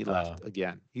 Yeah, he left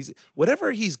again. He's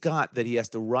whatever he's got that he has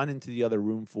to run into the other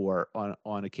room for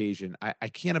on occasion. I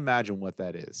can't imagine what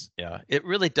that is. Yeah, it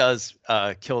really does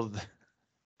kill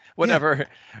whatever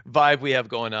vibe we have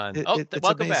going on.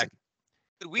 Welcome back.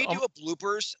 Could we do a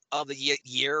bloopers of the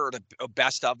year or the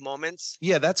best of moments?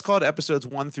 Yeah, that's called episodes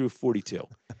 1 through 42.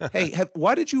 Hey,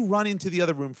 why did you run into the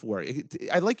other room for?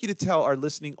 I'd like you to tell our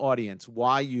listening audience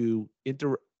why you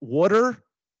water.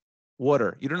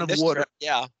 You don't have water. Trip,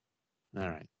 yeah. All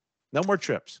right. No more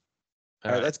trips.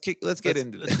 All right. Let's get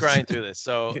into this. Let's grind through this.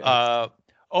 So,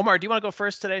 Omar, do you want to go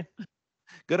first today?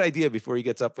 Good idea. Before he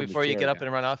gets up. Before you get up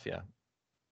and run off, yeah.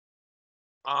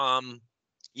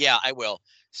 Yeah, I will.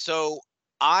 So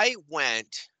I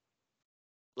went.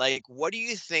 Like, what do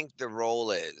you think the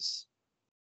role is?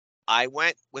 I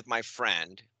went with my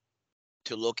friend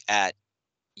to look at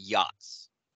yachts.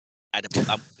 I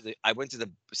went to the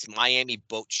Miami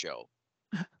boat show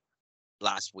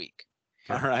last week.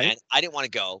 All right. And I didn't want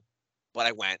to go, but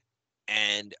I went.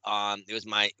 And it was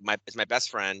my best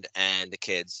friend and the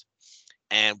kids.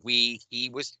 And he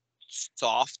was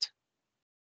soft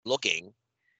looking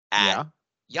at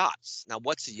yachts. Now,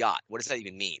 what's a yacht? What does that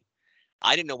even mean?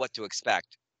 I didn't know what to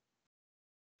expect.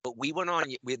 But we went on,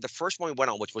 the first one we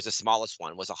went on, which was the smallest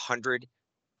one, was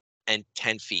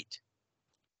 110 feet.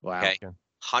 Wow. Okay.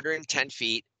 110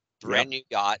 feet, brand new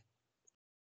yacht.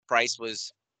 Price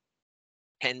was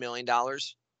 $10 million. Oh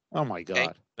my God. Okay?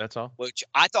 That's all? Which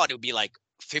I thought it would be like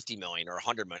 50 million or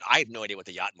 100 million. I have no idea what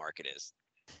the yacht market is.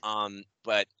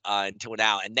 But until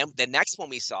now. And then the next one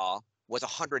we saw was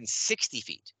 160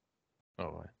 feet.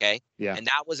 Oh, okay. Yeah. And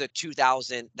that was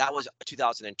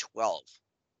 2012.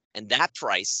 And that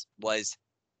price was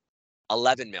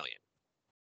 11 million.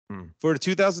 For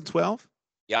 2012?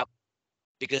 Yep.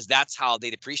 Because that's how they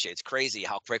depreciate. It's crazy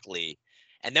how quickly.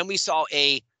 And then we saw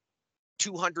a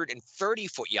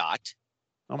 230-foot yacht.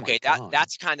 Oh my Okay, God.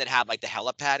 that's kind that have like the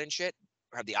helipad and shit,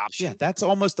 or have the option. Yeah, that's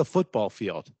almost a football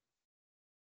field.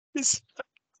 It's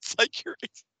like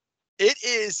it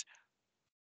is.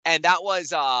 And that was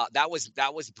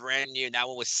brand new. And that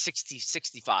one was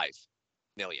 65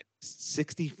 million.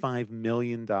 $65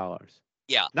 million.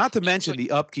 Yeah. Not to mention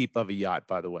the upkeep of a yacht,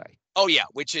 by the way. Oh yeah,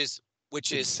 which is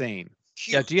Insane.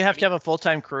 huge. Yeah. Do you have to have a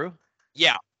full-time crew?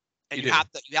 Yeah. And You you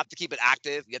do. have to keep it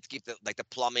active. You have to keep the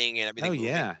plumbing and everything Oh moving.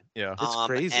 yeah. Yeah. It's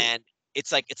crazy. And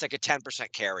it's like a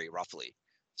 10% carry roughly.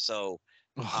 So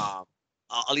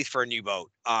at least for a new boat.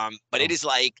 But it is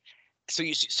like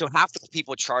so half the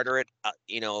people charter it out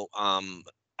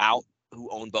who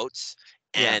own boats,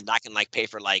 and I can like pay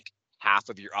for like half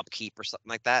of your upkeep or something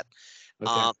like that.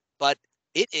 Okay. But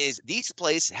it is these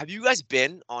places. Have you guys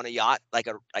been on a yacht, like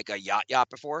a yacht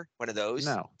before? One of those?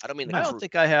 No. I don't mean I don't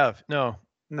think I have. No.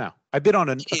 No. I've been on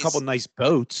a It couple is- nice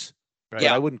boats, Right.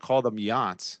 but I wouldn't call them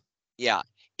yachts. Yeah,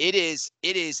 it is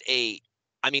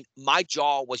I mean, my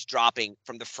jaw was dropping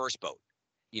from the first boat,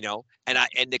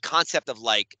 and the concept of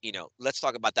like, let's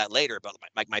talk about that later, but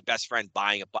like my best friend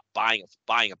buying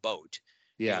a boat,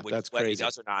 Yeah, which that's whether he crazy.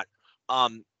 does or not,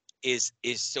 is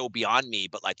so beyond me.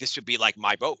 But like this would be like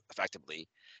my boat effectively.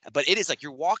 But it is like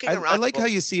you're walking I around. like how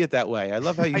you see it that way. I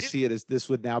love how you I do. see it as this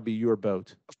would now be your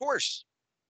boat. Of course,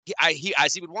 as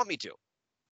he would want me to,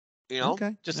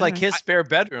 Okay. Just all like right. his spare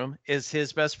bedroom is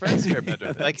his best friend's spare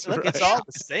bedroom. Like, That's look, it's right. all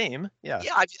the same. Yeah.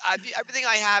 Yeah, everything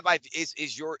I have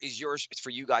is yours. It's for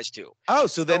you guys too. Oh,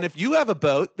 so then if you have a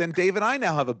boat, then Dave and I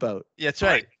now have a boat. Yeah, that's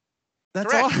right. That's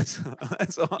Correct. awesome.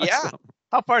 That's awesome. Yeah.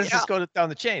 How far does Yeah. this go down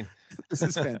the chain? This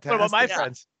is fantastic. What about my Yeah.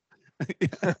 friends?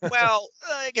 Well,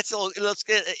 it gets a little. Let's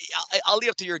get. I'll leave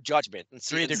up to your judgment. And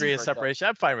see, 3 and see degrees where of it goes, separation.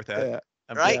 I'm fine with that. Yeah.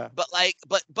 right? Yeah. But like,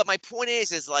 but my point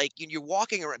is like you're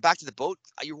walking around back to the boat.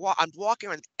 I'm walking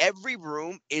around. Every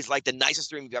room is like the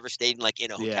nicest room you've ever stayed in, like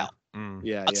in a hotel. Mm.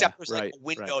 Yeah. Except yeah. there's right. like a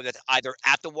window right. that's either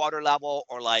at the water level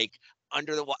or like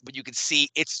under the water, but you can see.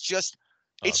 It's just.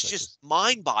 Oh, It's that's just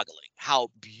mind-boggling how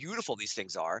beautiful these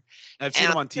things are. I've seen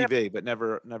And them on TV, but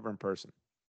never in person.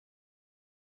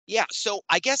 Yeah, so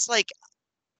I guess like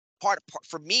part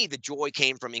for me, the joy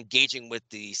came from engaging with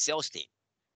the sales team,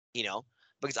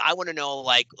 because I want to know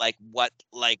like what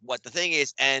the thing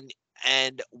is, and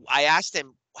I asked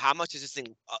him how much is this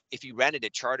thing if you rented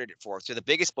it, chartered it for. So the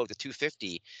biggest boat, the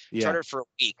 250, Yeah. chartered for a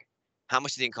week. How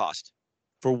much did it cost?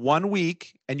 For 1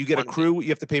 week, and you get a 1 crew. You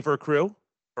have to pay for a crew.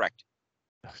 Correct.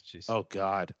 Oh, jeez. Oh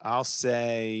God, I'll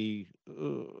say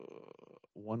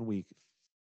 1 week,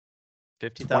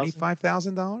 50,000?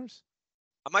 $25,000,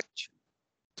 How much?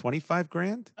 25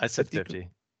 grand. I said 50.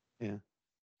 50.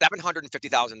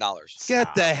 $750,000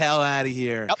 Get the hell out of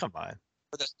here. Yep. Come on.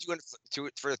 for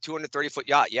the 230-foot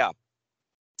yacht. Yeah,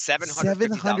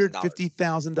 $750,000.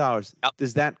 $750,000. Yep.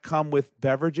 Does that come with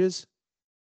beverages?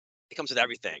 It comes with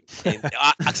everything,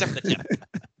 except for the tip.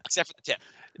 Except for the tip.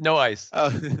 No ice. Oh,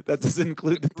 that doesn't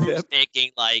include the Crew's tip.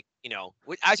 making like,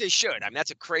 as they should. I mean,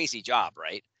 that's a crazy job,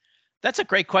 right? That's a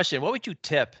great question. What would you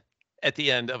tip at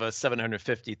the end of a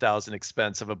 750,000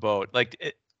 expense of a boat? Like,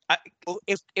 Well,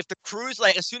 if the crew's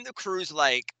like, assume the crew's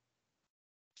like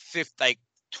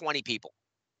 20 people.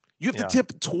 You have Yeah. to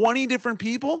tip 20 different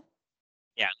people.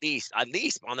 Yeah, at least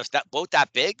on that boat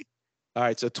that big. All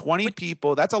right, so 20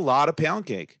 people. That's a lot of pound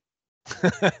cake.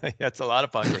 that's a lot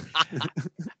of fun.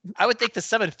 I would think the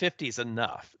 750 is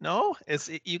enough. No,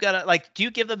 you gotta like. Do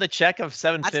you give them the check of That's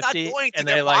not 750 going to and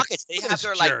their they like? pockets. They "Look at have this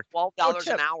their like jerk." $12 an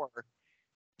tip. hour.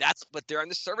 But they're in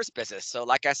the service business. So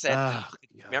like I said, Ah,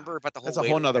 remember about the whole. That's a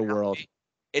whole nother world.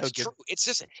 It's Okay. true. It's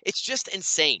just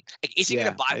insane. Like, is he Yeah,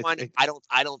 gonna buy one? I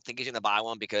don't think he's gonna buy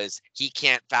one because he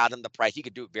can't fathom the price. He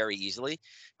could do it very easily.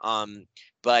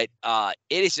 But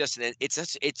it is just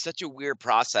it's such a weird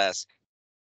process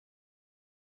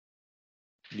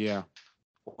Yeah.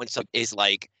 when some is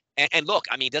like and look,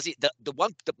 I mean, does he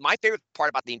my favorite part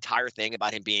about the entire thing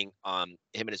about him being him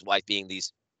and his wife being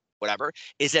these whatever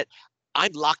is that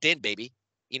I'm locked in, baby.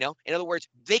 In other words,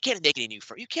 they can't make any new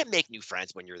friends. You can't make new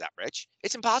friends when you're that rich.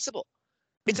 It's impossible.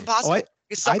 It's impossible.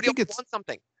 Because somebody think else it's- wants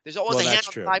something. There's always Well, a hand that's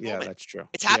on true. the thigh Yeah, moment. that's true.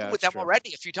 It's happened Yeah, with that's them true.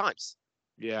 already a few times.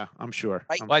 Yeah, I'm sure.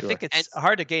 Right? I'm Well, I sure. think it's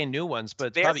hard to gain new ones, but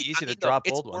it's Very- probably easy I mean, to drop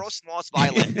it's old world's ones. smallest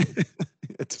violin.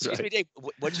 That's Excuse right. me, Dave.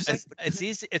 What'd you say? It's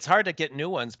easy. It's hard to get new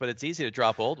ones, but it's easy to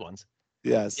drop old ones.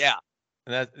 Yes. Yeah.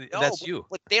 And No, that's but, you.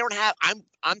 But they don't have.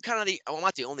 I'm kind of I'm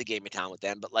not the only game in town with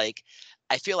them, but like,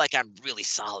 I feel like I'm really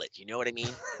solid. You know what I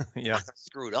mean? Yeah. I'm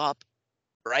screwed up,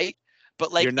 right?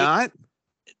 But like, You're not?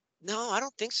 No, I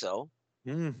don't think so.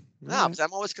 Mm, No, all right. because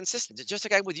I'm always consistent. Just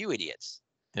like I'm with you idiots.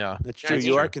 Yeah. That's Yeah, true. it's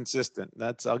You true. are consistent.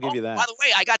 I'll give you By that. the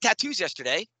way, I got tattoos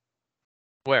yesterday.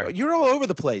 Where? You're all over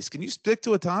the place. Can you stick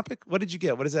to a topic? What did you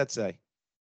get? What does that say?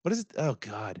 What is it? Oh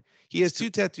God. He has two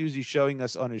tattoos he's showing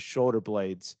us on his shoulder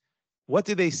blades. What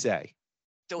do they say?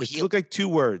 So They he, look like two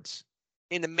words.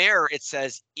 in the mirror, it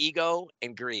says ego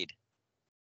and greed.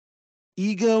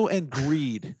 Ego and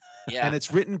greed. Yeah. And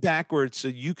it's written backwards so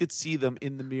you could see them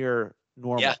in the mirror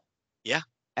normal. Yeah. Yeah.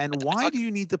 And why do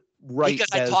you need to write Because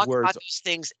I those talk words? about those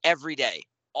things every day,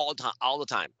 all the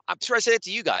time. I'm sure I said it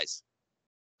to you guys.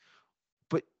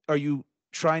 But are you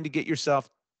trying to get yourself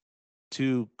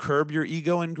to curb your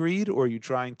ego and greed, or are you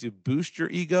trying to boost your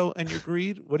ego and your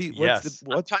greed? What do you? Yes.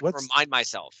 I'm trying to What's remind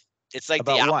myself. It's like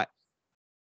the about what?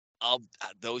 of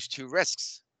those two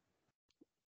risks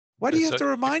Why do you have So- to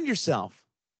remind yourself?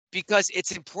 because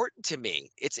it's important to me.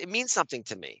 It means something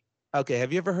to me. Okay,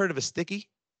 have you ever heard of a sticky?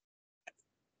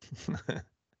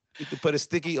 You could put a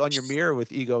sticky on your mirror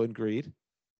with ego and greed.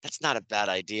 That's not a bad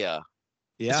idea.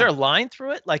 Yeah. Is there a line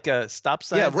through it, like a stop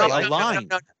sign? Yeah, for right, light? a line.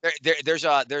 No.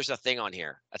 There's a thing on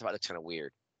here. That's why it looks kind of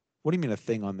weird. What do you mean a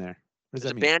thing on there? What does There's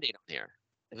that a mean? Band-Aid on here.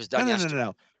 It was done No. yesterday.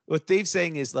 What Dave's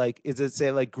saying is it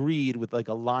say like greed with like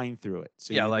a line through it?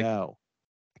 So Yeah, you like- know.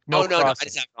 No No. I crossing.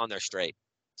 just have it on there straight.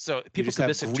 So people just could have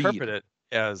misinterpret it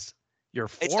as you're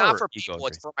for It's not for ego people.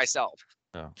 It's for myself.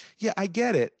 Yeah, I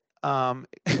get it.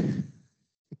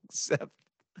 Except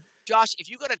Josh, if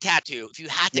you got a tattoo, if you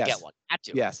had to Yes. get one,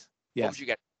 yes. what would you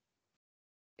get?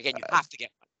 Again, you have to get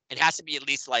one. It has to be at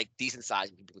least like decent size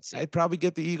and people can see. I'd probably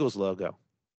get the Eagles logo.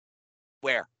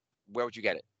 Where would you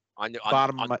get it? On the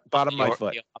Bottom of my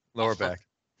foot. lower back.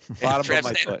 Bottom of Tramp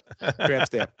my stamp. foot. Tramp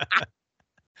stamp.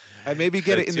 I maybe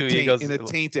get The it in two the taint, Eagles- in the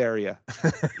taint area.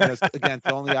 Again,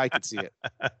 so only I could see it.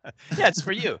 Yeah, it's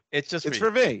for you. It's just It's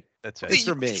for for you. me. That's It's right.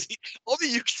 for me. Only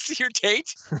you can see your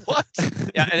taint? What?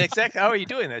 Yeah, and exactly how are you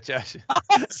doing that, Josh?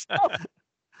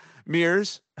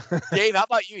 Mirrors. Dave, how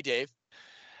about you, Dave?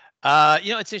 It's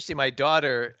interesting. My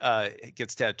daughter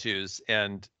gets tattoos,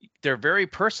 and they're very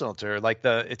personal to her. Like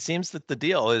it seems that the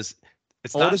deal is,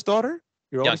 it's Oldest daughter?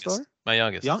 Your not oldest daughter? my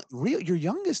youngest. Your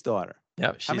youngest daughter.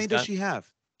 Yeah, How many does she have?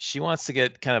 She wants to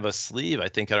get kind of a sleeve, I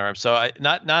think, on her arm. So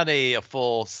not a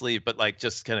full sleeve, but like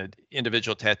just kind of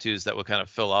individual tattoos that will kind of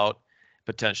fill out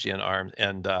potentially an arm.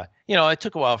 And it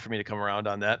took a while for me to come around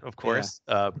on that, of course.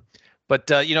 But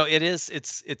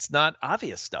it's not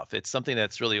obvious stuff. It's something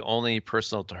that's really only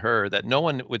personal to her, that no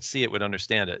one would see it, would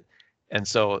understand it. And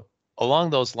so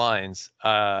along those lines,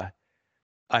 I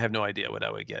have no idea what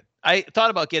I would get. I thought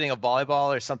about getting a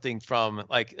volleyball or something from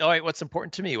like, all right, what's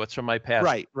important to me? What's from my past?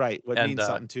 Right. What means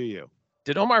something to you?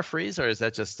 Did Omar freeze, or is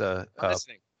that just I'm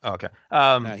listening. okay?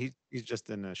 No, he's just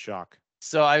in a shock.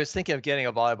 So I was thinking of getting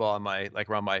a volleyball on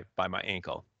by my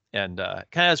ankle, and kind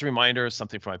of as a reminder of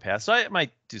something from my past. So I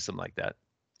might do something like that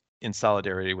in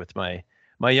solidarity with my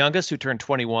youngest, who turned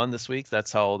 21 this week.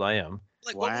 That's how old I am.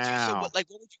 Like, Wow. what would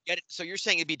you get? So you're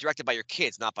saying it'd be directed by your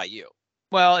kids, not by you?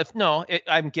 Well,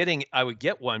 I would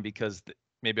get one because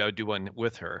maybe I would do one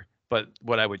with her. But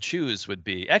what I would choose would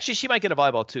be, actually, she might get a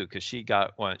volleyball too, because she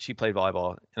got one. She played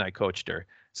volleyball and I coached her.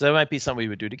 So that might be something we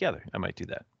would do together. I might do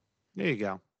that. There you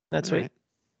go. That's All sweet. right.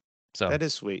 So That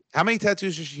is sweet. How many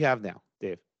tattoos does she have now,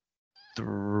 Dave?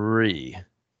 3.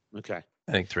 Okay.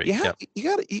 I think 3. Yeah, Yep.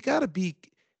 you gotta be.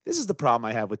 This is the problem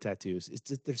I have with tattoos. It's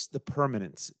just there's the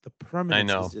permanence. The permanence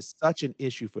know. is just such an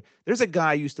issue for. There's a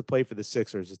guy who used to play for the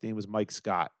Sixers. His name was Mike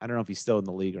Scott. I don't know if he's still in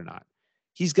the league or not.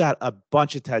 He's got a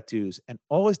bunch of tattoos, and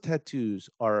all his tattoos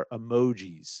are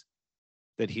emojis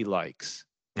that he likes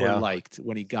or Yeah. liked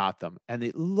when he got them, and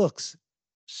it looks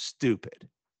stupid.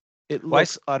 It Well,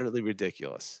 looks utterly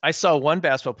ridiculous. I saw one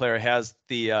basketball player has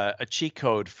the a cheat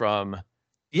code from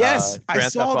Yes, I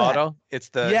Grand saw Theft that. Auto. It's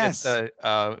the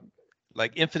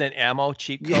like infinite ammo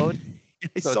cheat code.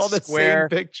 I So saw it's the square,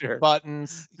 same picture.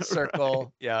 Buttons, Right.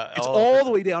 circle. Yeah. It's all the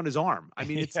way down his arm. I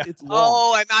mean, it's Yeah. it's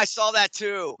long. Oh, I saw that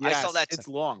too. I saw Yes, that. It's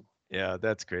long. Yeah,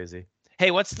 that's crazy. Hey,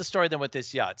 what's the story then with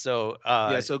this yacht? So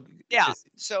So Yeah. it's-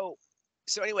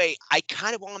 So anyway, I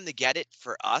kind of want him to get it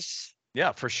for us,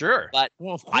 yeah, for sure. but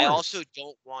well, of course. I also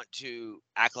don't want to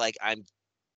act like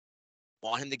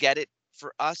want him to get it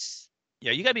for us.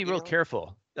 Yeah, you got to be real know?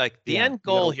 careful. Like the Yeah, end you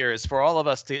goal gotta- here is for all of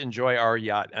us to enjoy our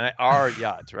yacht and our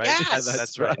yacht, right? Yes.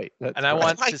 That's right. That's And I right.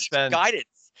 want That's why I to need spend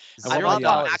guidance. I $0 I'm all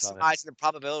about on it. maximizing the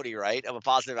probability, right, of a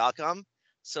positive outcome.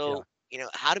 So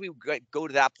how do we go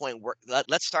to that point?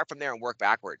 Let's start from there and work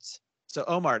backwards. So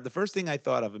Omar, the first thing I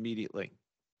thought of immediately,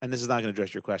 and this is not going to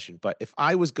address your question, but if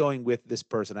I was going with this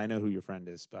person, I know who your friend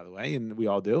is, by the way, and we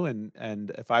all do,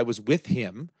 and if I was with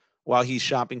him while he's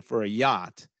shopping for a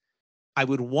yacht, I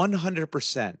would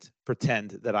 100%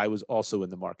 pretend that I was also in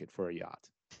the market for a yacht.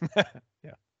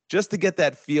 Yeah. Just to get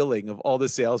that feeling of all the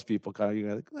salespeople kind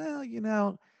of like,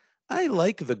 well, I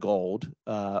like the gold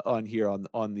on here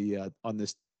on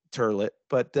this turlet,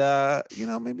 but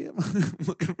maybe I'm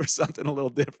looking for something a little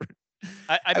different.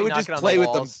 I'd I be would just knocking on the play with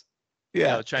them, walls,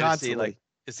 yeah, trying to see like, constantly.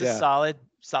 is this Yeah.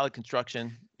 solid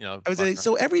construction? I would say,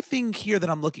 so everything here that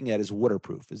I'm looking at is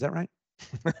waterproof. Is that right?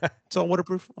 It's all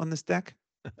waterproof on this deck.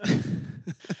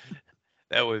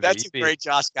 That would That's a be great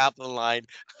Josh Kaplan line.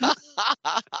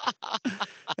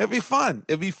 It'd be fun.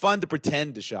 It'd be fun to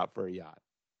pretend to shop for a yacht.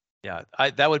 Yeah,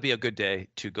 that would be a good day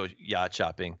to go yacht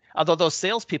shopping. Although those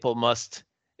salespeople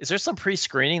is there some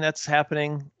pre-screening that's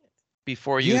happening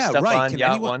before you step on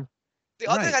Yacht One? The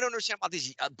other thing I don't understand about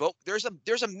these boat, there's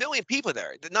a million people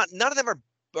there. None of them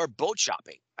are boat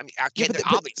shopping. I mean, they're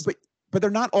obvious. But they're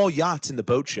not all yachts in the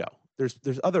boat show.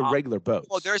 There's other regular boats.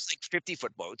 Well, there's like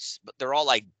 50-foot boats, but they're all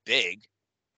like big.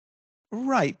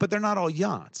 Right, but they're not all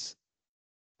yachts.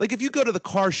 Like if you go to the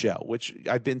car show, which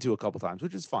I've been to a couple times,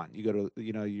 which is fun. You go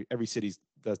to, every city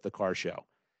does the car show.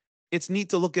 It's neat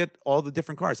to look at all the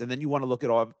different cars, and then you want to look at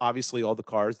obviously all the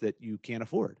cars that you can't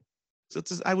afford. So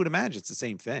I would imagine it's the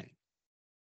same thing.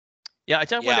 Yeah, I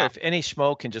wonder if any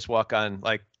schmo can just walk on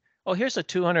like, oh, here's a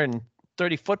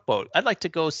 230-foot boat. I'd like to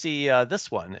go see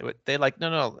this one. They like,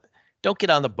 no, don't get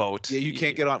on the boat. Yeah, you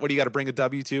can't get on. What do you got to bring a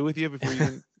W-2 with you before you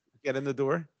can get in the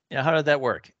door? Yeah, how did that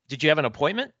work? Did you have an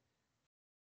appointment?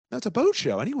 No, it's a boat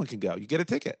show. Anyone can go. You get a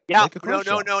ticket. Yeah, like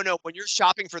no. When you're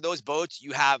shopping for those boats,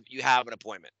 you have an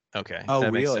appointment. Okay. Oh,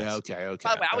 really? Okay.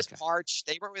 By the way, I was parched.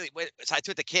 They weren't really. So I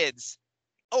took the kids.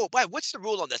 Oh, but what's the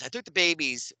rule on this? I took the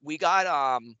babies. We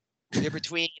got they're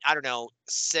between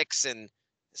 6 and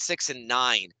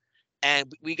 9,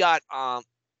 and we got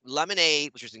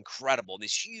lemonade, which was incredible.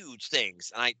 These huge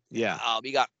things, and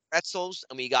we got pretzels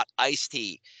and we got iced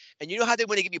tea. And you know how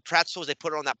when they give you pretzels, they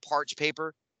put it on that parched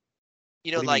paper.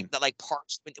 Like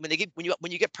parched when they give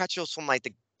when you get pretzels from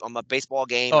like on a baseball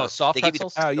game. Oh, soft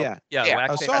pretzels. Oh yeah.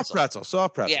 Soft pretzel.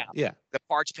 Yeah. The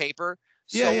parched paper.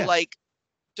 So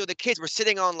so the kids were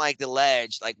sitting on like the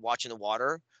ledge, like watching the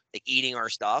water, like eating our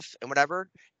stuff and whatever.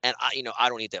 And I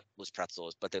don't eat those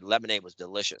pretzels, but the lemonade was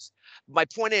delicious. My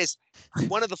point is,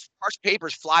 one of the parched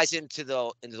papers flies into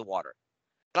the water,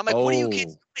 and I'm like, "What are you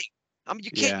kids doing?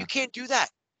 You can't do that."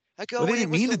 I go, well, they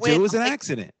didn't mean to do it. It was an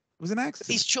accident. It was an accident.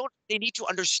 These children, they need to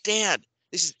understand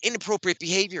this is inappropriate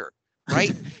behavior,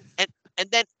 right? and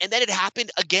then it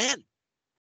happened again.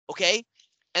 Okay.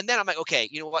 And then I'm like, okay,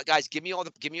 you know what, guys, give me all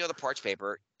the parched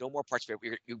paper. No more parched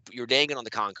paper. You're laying it on the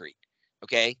concrete,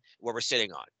 okay, where we're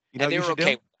sitting on. And they were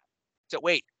okay. So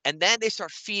wait, and then they start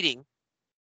feeding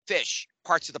fish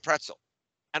parts of the pretzel,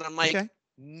 and I'm like,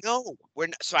 no, we're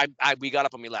not. So we got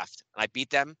up and we left, and I beat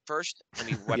them first, and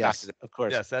we went back to the. Of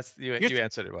course. Yes, that's you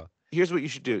answered it well. Here's what you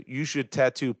should do. You should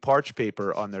tattoo parch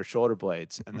paper on their shoulder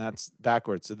blades, and that's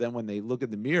backwards. So then when they look in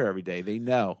the mirror every day, they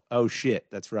know, oh shit,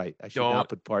 that's right. I should not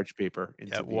put parch paper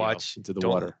into the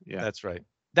water. Yeah, that's right.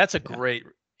 That's a great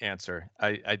answer.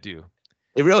 I do.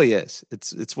 It really is.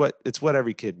 It's what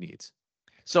every kid needs.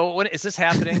 So when is this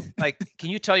happening? Like, can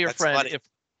you tell your friend funny.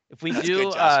 if we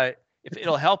do if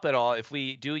it'll help at all if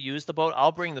we do use the boat?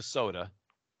 I'll bring the soda.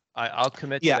 I'll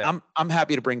commit to that. Yeah, I'm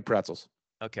happy to bring pretzels.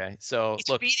 Okay, so is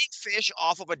feeding fish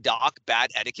off of a dock bad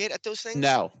etiquette at those things?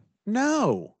 No.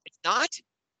 It's not?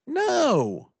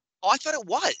 No. Oh, I thought it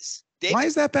was. Why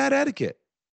is that bad etiquette?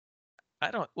 I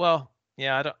don't. Well,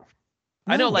 yeah, I don't.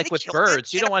 I know, like with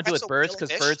birds, you don't want to do it with birds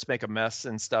because birds make a mess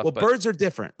and stuff. Well, birds are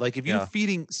different. Like if you're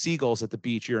feeding seagulls at the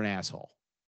beach, you're an asshole.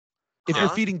 If you're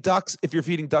feeding ducks, at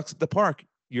the park,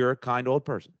 you're a kind old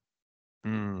person.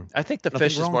 I think the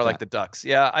fish is more like the ducks.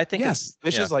 Yeah, I think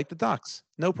fish is like the ducks.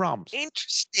 No problems.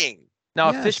 Interesting. Now,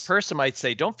 a fish person might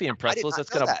say, "Don't feed him pretzels.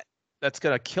 That's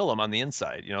gonna kill them on the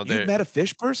inside." You met a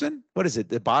fish person? What is it?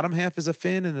 The bottom half is a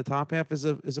fin and the top half is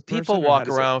a person? People walk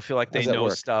around feel like they know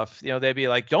stuff. They'd be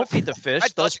like, "Don't feed the fish."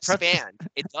 It does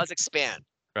expand.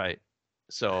 Right.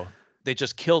 So they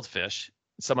just killed fish.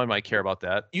 Someone might care about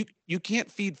that. You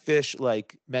can't feed fish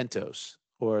like Mentos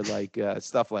or like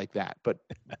stuff like that, but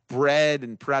bread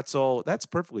and pretzel, that's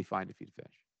perfectly fine to feed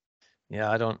fish.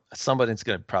 Yeah, somebody's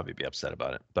going to probably be upset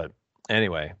about it, but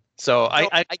anyway. So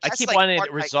I keep wanting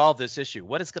to resolve this issue.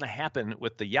 What is going to happen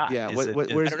with the yacht? Yeah, I don't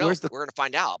know. We're going to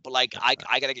find out, but like I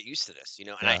got to get used to this,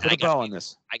 and put a bow on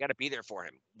this. I got to be there for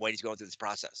him when he's going through this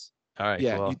process. All right.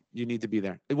 Yeah, well, you need to be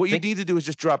there. What you need to do is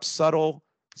just drop subtle,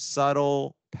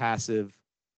 passive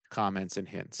comments and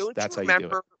hints. That's how you do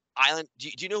it. Alan, do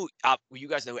you know? You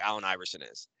guys know who Allen Iverson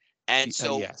is, and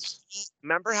so yes.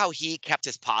 Remember how he kept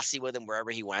his posse with him wherever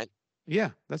he went.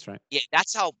 Yeah, that's right. Yeah,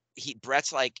 that's how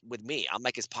Brett's like with me. I'm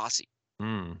like his posse.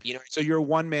 Mm. You know, So you're a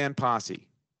one-man posse.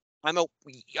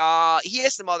 he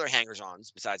has some other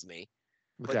hangers-ons besides me.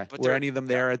 Okay. But Were any of them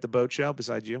there at the boat show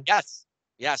besides you? Yes.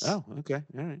 Oh, okay.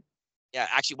 All right. Yeah,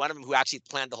 actually, one of them who actually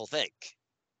planned the whole thing.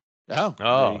 Oh, there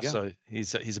Oh, you go. so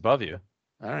he's above you.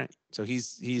 All right. So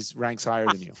he's ranks higher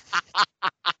than you. Is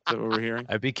that what we're hearing?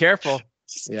 I'd be careful.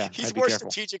 Yeah, He's I'd be more careful.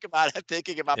 strategic about it,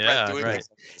 thinking about Yeah, Brett doing right.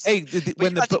 things. Hey,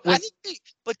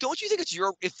 But don't you think it's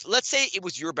if let's say it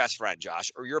was your best friend,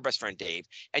 Josh, or your best friend, Dave,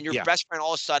 and your best friend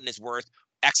all of a sudden is worth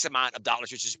X amount of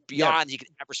dollars, which is beyond you can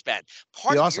ever spend.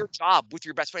 Part of your job with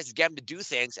your best friends is to get him to do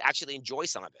things, actually enjoy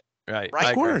some of it. Right. Right.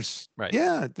 Of course. Right.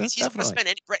 Yeah, that's He's definitely.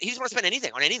 He doesn't want to spend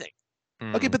anything on anything.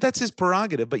 Okay, but that's his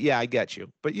prerogative. But yeah, I get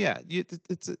you. But yeah,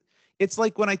 it's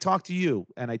like when I talk to you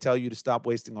and I tell you to stop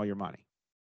wasting all your money.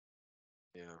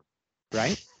 Yeah.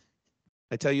 Right?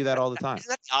 I tell you that all the time. Isn't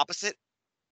that the opposite?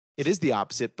 It is the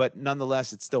opposite, but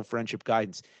nonetheless, it's still friendship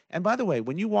guidance. And by the way,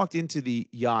 when you walked into the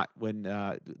yacht, when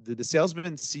the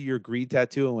salesman see your greed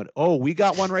tattoo and went, "Oh, we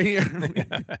got one right here,"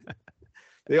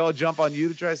 they all jump on you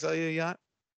to try to sell you a yacht.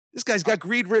 This guy's got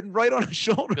greed written right on his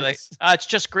shoulders. Like, it's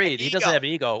just greed. He doesn't have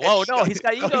ego. Whoa, no, he's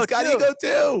got ego He's got too. ego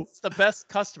too. It's the best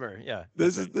customer. Yeah.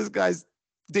 This guy's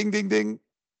ding ding ding.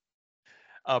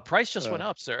 Price just went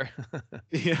up, sir.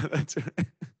 Yeah, that's right.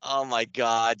 Oh my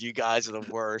God, you guys are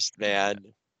the worst, man.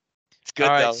 It's good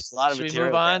All right, though. It's a lot of should we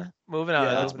material move on? there. Moving on.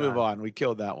 Yeah, let's move on. We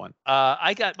killed that one.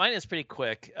 I got mine is pretty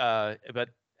quick, but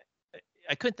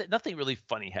I couldn't. Nothing really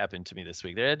funny happened to me this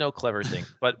week. There had no clever thing,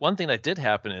 but one thing that did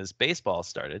happen is baseball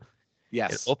started.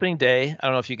 Yes. It's opening day. I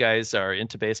don't know if you guys are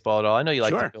into baseball at all. I know you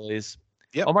like the Phillies.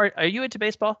 Yep. Omar, are you into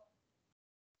baseball?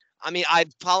 I mean, I'm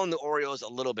following the Orioles a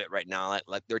little bit right now.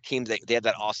 Like their teams, they have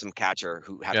that awesome catcher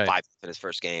who had 5 in his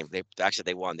first game.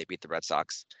 They won. They beat the Red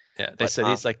Sox. Yeah, they said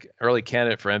he's like early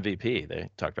candidate for MVP. They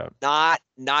talked about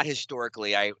not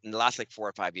historically. In the last like 4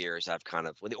 or 5 years, I've kind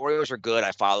of when the Orioles were good,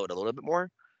 I followed a little bit more.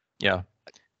 Yeah,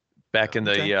 back in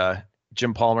the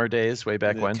Jim Palmer days, way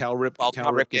back when. Cal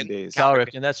Ripken days. Cal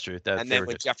Ripken, that's true. And then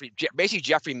when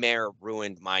Jeffrey Mayer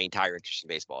ruined my entire interest in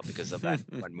baseball because of that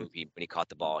one movie when he caught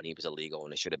the ball and he was illegal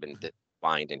and it should have been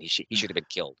fined and he should have been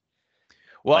killed.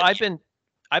 Well, but,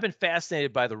 I've been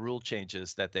fascinated by the rule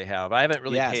changes that they have. I haven't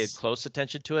really paid close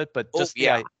attention to it, but just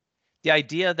the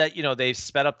idea that they've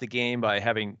sped up the game by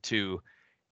having to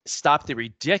stop the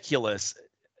ridiculous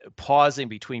pausing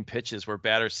between pitches where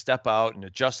batters step out and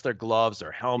adjust their gloves,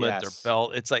 their helmet, their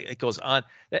belt. It's like it goes on,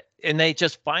 and they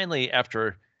just finally,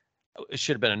 after it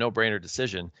should have been a no-brainer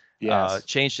decision,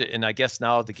 changed it. And I guess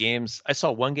now the games. I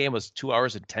saw one game was 2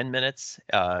 hours and 10 minutes,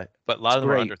 but a lot of them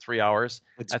are under 3 hours.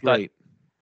 It's great.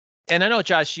 And I know,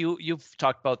 Josh, you've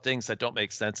talked about things that don't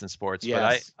make sense in sports,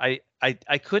 but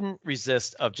I couldn't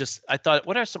resist of just I thought,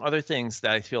 what are some other things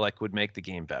that I feel like would make the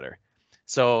game better?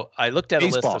 So I looked at a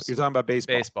list of You're talking about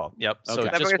baseball. Baseball. Yep. Okay.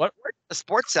 So just what a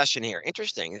sports session here.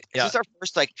 Interesting. Is this our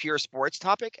first like pure sports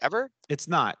topic ever? It's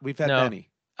not. We've had many.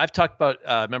 I've talked about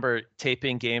remember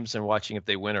taping games and watching if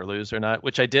they win or lose or not,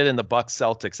 which I did in the Bucks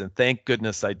Celtics, and thank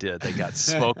goodness I did. They got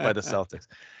smoked by the Celtics.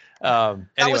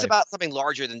 That was about something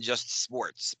larger than just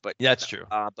sports, but that's true.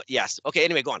 But yes. Okay.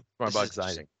 Anyway, go on. More about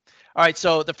exciting. All right.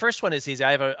 So the first one is easy.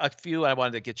 I have a few. I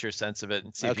wanted to get your sense of it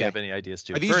and see if you have any ideas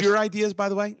too. Are these your ideas, by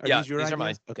the way? These are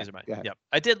mine. Okay. These are mine. Yep.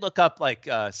 I did look up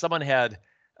someone had.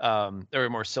 There were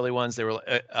more silly ones. They were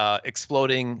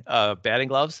exploding batting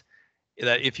gloves.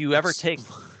 That if you ever take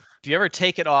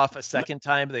it off a second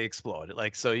time, they explode.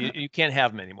 So you can't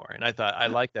have them anymore. And I thought I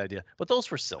liked the idea, but those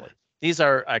were silly. These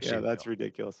are actually that's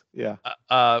ridiculous. Yeah.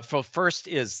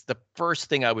 The first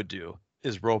thing I would do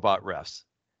is robot refs.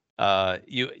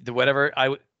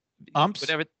 Umps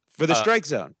for the strike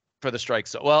zone. For the strike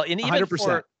zone. Well, and even 100%.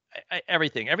 for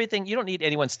everything. You don't need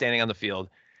anyone standing on the field.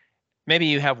 Maybe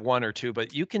you have one or two,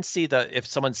 but you can see if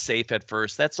someone's safe at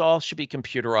first. That's all should be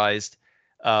computerized.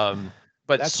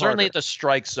 But that's certainly harder. The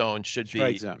strike zone should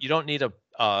be. Zone. You don't need an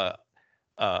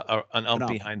ump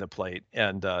behind the plate,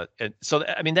 and so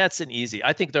I mean that's an easy.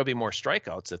 I think there'll be more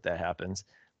strikeouts if that happens,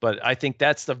 but I think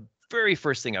that's the very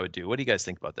first thing I would do. What do you guys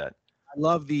think about that?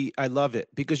 I love it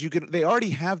because they already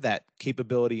have that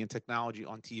capability and technology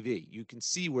on TV. You can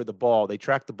see where they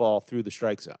track the ball through the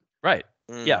strike zone. Right.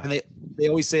 Yeah. And they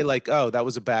always say like, oh, that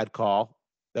was a bad call.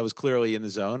 That was clearly in the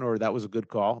zone, or that was a good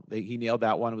call. He nailed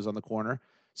that one. It was on the corner.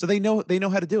 So they know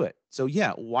how to do it. So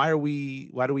yeah, why do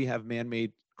we have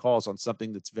man-made calls on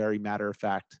something that's very matter of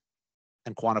fact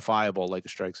and quantifiable like a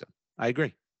strike zone? I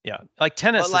agree. Yeah, like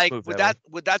tennis. But like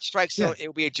would that strike zone, it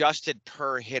would be adjusted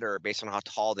per hitter based on how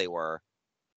tall they were.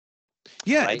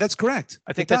 Yeah, right? that's correct.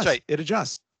 I think that's right. It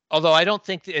adjusts. Although I don't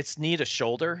think it's knee to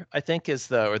shoulder. I think is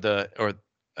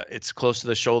it's close to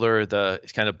the shoulder.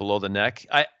 It's kind of below the neck.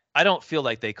 I don't feel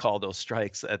like they call those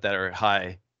strikes that are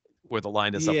high, where the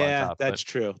line is up on top. That's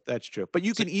true. That's true. But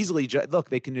you can easily look.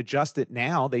 They can adjust it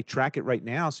now. They track it right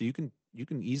now, so you can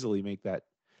easily make that.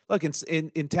 Look,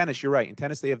 in tennis, you're right. In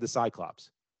tennis, they have the Cyclops,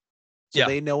 so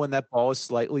they know when that ball is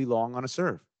slightly long on a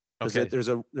serve. Okay. There's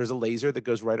a laser that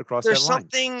goes right across that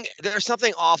line. There's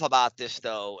something off about this,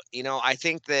 though. I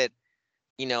think that,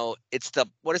 it's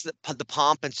the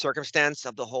pomp and circumstance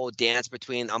of the whole dance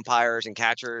between umpires and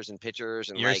catchers and pitchers.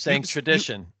 And you're saying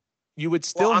tradition. You would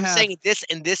still. I'm saying this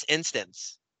in this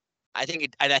instance. I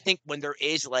think when there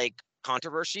is like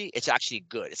controversy, it's actually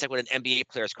good. It's like when an NBA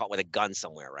player is caught with a gun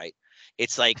somewhere, right?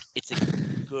 It's like it's a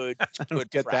good. I don't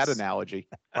get press, that analogy,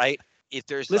 right? If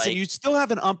there's you still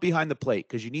have an ump behind the plate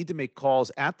because you need to make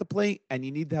calls at the plate, and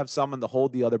you need to have someone to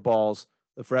hold the other balls,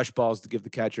 the fresh balls, to give the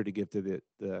catcher to give to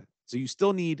the. So you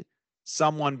still need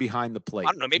someone behind the plate.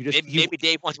 I don't know. Maybe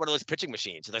Dave wants one of those pitching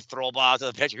machines. So they throw balls to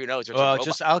the pitcher. Who knows? Well,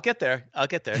 I'll get there.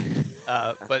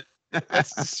 But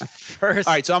let's first.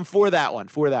 All right, so I'm for that one.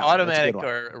 Automatic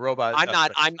or robot.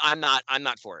 I'm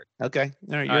not for it. Okay,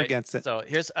 all right, you're against it. So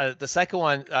here's the second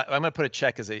one. I'm going to put a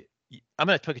check I'm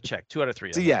going to put a check. 2 out of 3.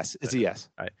 It's a yes. It's a yes.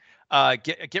 All right.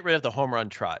 Get rid of the home run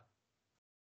trot.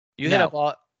 Hit a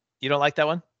ball. You don't like that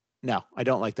one? No, I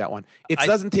don't like that one. It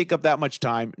doesn't take up that much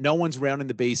time. No one's rounding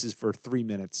the bases for 3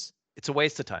 minutes. It's a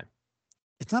waste of time.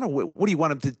 It's not what do you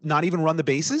want them to not even run the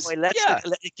bases?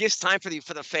 It gives time for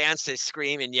the fans to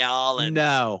scream and yell. And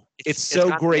no, it's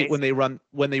so great when they run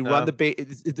the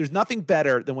base. There's nothing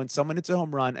better than when someone hits a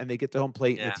home run and they get to home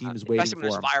plate and the team is waiting for them. Especially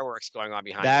when there's fireworks going on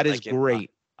behind. That is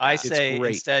great. I say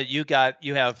instead you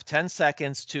have 10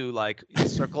 seconds to like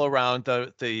circle around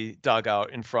the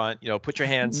dugout in front. Put your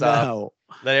hands up,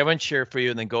 let everyone cheer for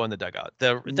you, and then go in the dugout.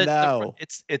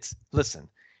 It's listen.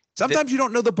 Sometimes you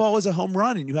don't know the ball is a home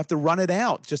run, and you have to run it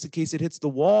out just in case it hits the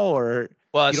wall or.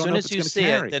 Well, as soon as you see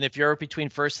it, then if you're between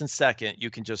first and second, you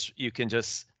can just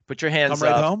put your hands up. Come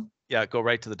right up. Home? Yeah, go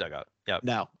right to the dugout. Yeah.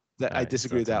 No, I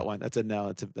disagree with that one. That's a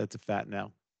no. That's a fat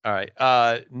no. All right.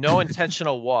 No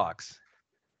intentional walks.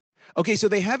 Okay, so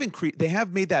they have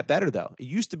made that better though. It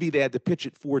used to be they had to pitch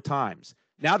it 4 times.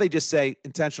 Now they just say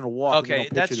intentional walk. Okay,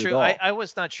 that's true. I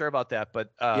was not sure about that,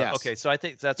 but yes. Okay, so I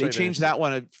think they changed that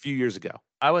one a few years ago.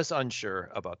 I was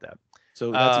unsure about that.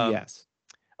 So that's a yes.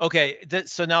 Okay,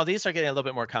 so now these are getting a little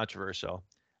bit more controversial.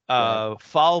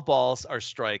 Foul balls are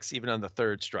strikes, even on the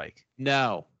 3rd strike.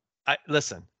 No.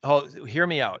 Listen, hear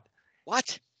me out.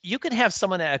 What? you can have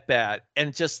someone at bat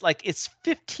and just like it's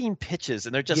 15 pitches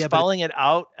and they're just fouling it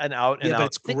out and out and out. Yeah, but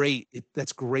it's great.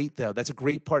 That's great though. That's a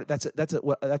great part. That's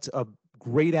a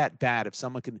great at bat if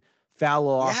someone can foul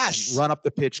off and run up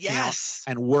the pitch count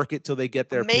and work it till they get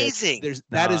their amazing. Pitch.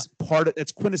 That is part of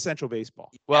that's quintessential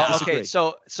baseball. Well, okay,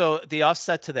 so the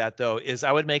offset to that though is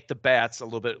I would make the bats a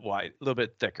little bit wide, a little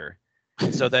bit thicker,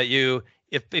 so that you.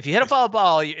 If you hit a foul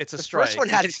ball, it's a strike.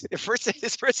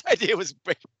 His first idea was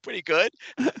pretty good.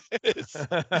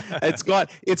 It's gone.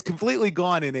 It's completely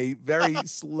gone in a very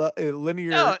slow,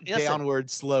 linear downward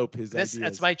slope.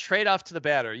 That's my trade-off to the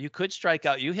batter. You could strike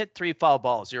out. You hit 3 foul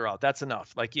balls, you're out. That's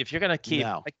enough. Like if you're gonna keep,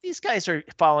 like these guys are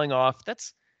fouling off.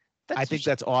 I think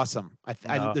that's awesome.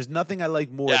 There's nothing I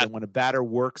like more than when a batter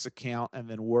works a count and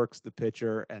then works the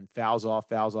pitcher and fouls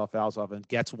off, and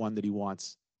gets one that he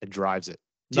wants and drives it.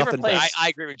 I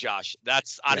agree with Josh.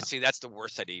 That's honestly that's the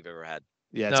worst idea you've ever had.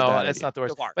 Yeah, that's not the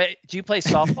worst. But do you play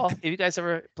softball? Have you guys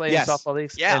ever played in softball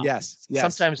leagues? Yeah. Yes.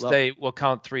 Sometimes they will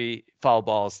count 3 foul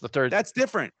balls. The third. That's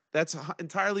different. That's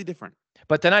entirely different.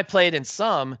 But then I played in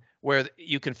some where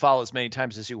you can foul as many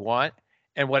times as you want.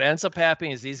 And what ends up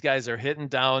happening is these guys are hitting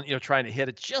down, trying to hit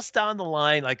it just down the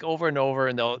line, like over and over,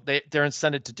 and they're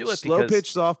incented to do it. Slow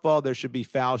pitch softball, there should be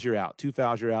fouls, you're out. 2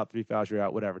 fouls, you're out. 3 fouls, you're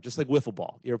out. Whatever. Just like wiffle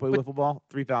ball. You ever play wiffle ball?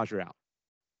 3 fouls, you're out.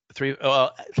 3.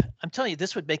 I'm telling you,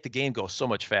 this would make the game go so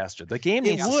much faster. The game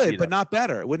needs to would, but not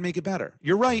better. It would make it better.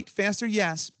 You're right. Faster,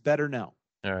 yes. Better, no.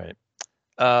 All right.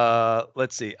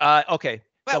 Let's see. Okay.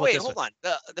 But wait, hold on.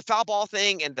 The foul ball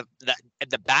thing and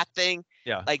the bat thing.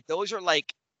 Yeah. Like those are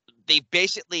like. They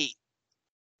basically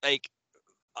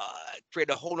create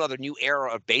a whole other new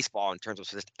era of baseball in terms of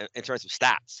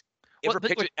stats.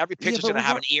 Every pitcher's going to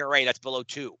have an ERA that's below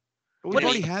 2. We've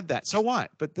already had that. So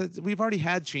what? But we've already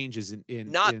had changes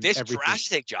in not in this everything.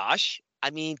 Drastic, Josh.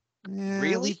 I mean,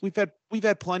 really? We've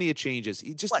had plenty of changes.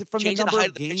 Just from change the number the height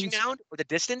of the games, pitching mound, or the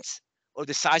distance, or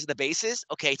the size of the bases.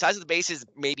 Okay, size of the bases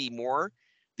maybe more.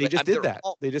 They just did that.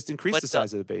 They just increased the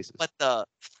size of the bases. But the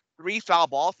 3 foul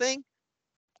ball thing.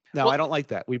 No, I don't like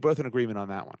that. We both in agreement on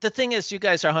that one. The thing is, you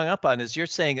guys are hung up on is you're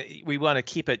saying we want to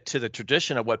keep it to the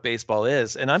tradition of what baseball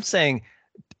is, and I'm saying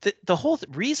the whole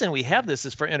reason we have this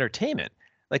is for entertainment.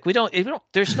 Like we don't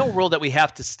there's no rule that we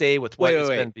have to stay with what it's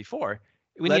been before.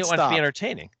 We want it to be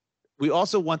entertaining. We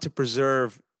also want to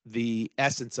preserve the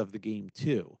essence of the game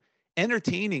too.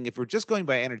 Entertaining, if we're just going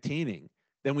by entertaining,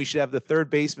 then we should have the third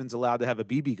baseman's allowed to have a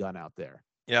BB gun out there.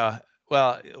 Yeah.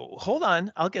 Well, hold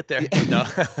on. I'll get there. No.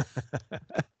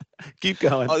 Keep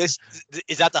going. Oh, is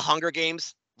that the Hunger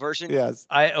Games version? Yes.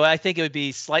 I think it would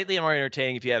be slightly more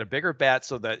entertaining if you had a bigger bat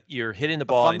so that you're hitting the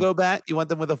ball. A fungo bat? You want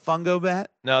them with a fungo bat?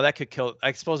 No, that could kill.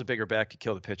 I suppose a bigger bat could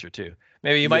kill the pitcher too.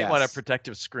 Maybe you might want a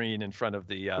protective screen in front of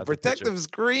the protective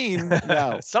screen.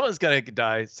 No, someone's gonna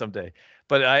die someday.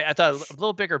 But I thought a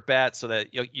little bigger bat so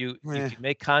that you can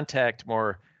make contact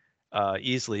more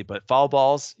easily. But foul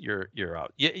balls, you're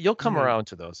out. You'll come around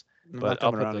to those. But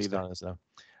I'll put those down as now.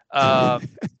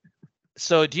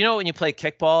 So do you know when you play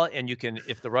kickball and you can,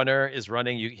 if the runner is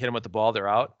running, you hit them with the ball, they're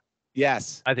out?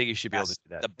 Yes. I think you should be able to do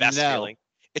that. The best feeling.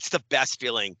 It's the best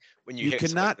feeling when you hit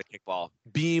someone with a kickball.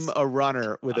 Beam a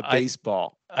runner with a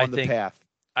baseball on the path.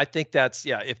 I think that's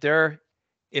if they're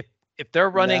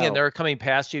running and they're coming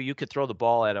past you, you could throw the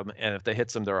ball at them, and if they hit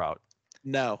them, they're out.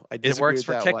 No, I disagree. It works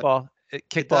for kickball.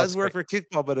 It does work for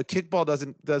kickball, but a kickball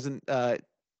doesn't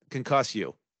concuss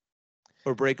you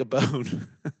or break a bone.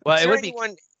 Well,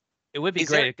 it would be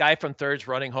great. A guy from third's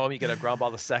running home, you get a ground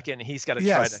ball to second, and he's got to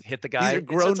try to hit the guy. These are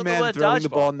grown men throwing the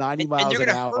ball 90 miles an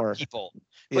hour. Hurt people.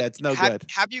 Yeah, it's no good.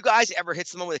 Have you guys ever hit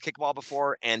someone with a kickball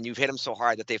before and you've hit them so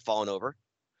hard that they've fallen over?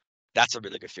 That's a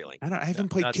really good feeling. I haven't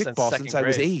played kickball since I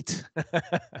was 8.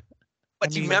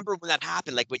 But you remember when that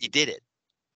happened, like when you did it.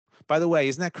 By the way,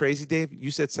 isn't that crazy, Dave?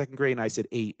 You said second grade and I said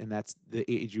 8, and that's the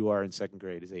age you are in second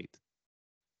grade is 8.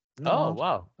 No. Oh,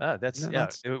 wow.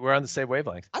 We're on the same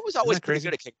wavelength. I was always pretty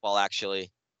good at kickball,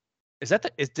 actually. Is that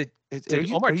did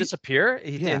Omar disappear? Are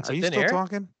you still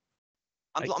talking?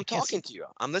 I'm talking to you.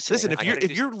 I'm listening. Listen,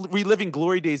 if you're reliving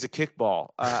glory days of kickball,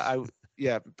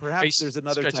 perhaps there's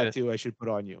another tattoo I should put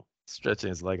on you. Stretching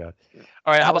his leg out.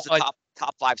 All right, that was the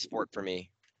top 5 sport for me.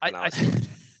 I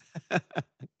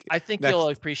think you'll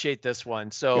appreciate this one.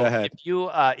 So if you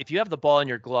have the ball in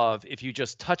your glove, if you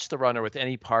just touch the runner with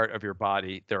any part of your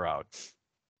body, they're out.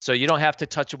 So you don't have to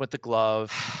touch them with the glove.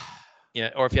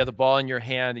 Or if you have the ball in your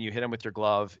hand and you hit them with your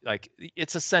glove, like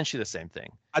it's essentially the same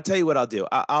thing. I'll tell you what I'll do.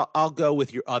 I'll go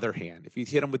with your other hand. If you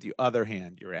hit them with your other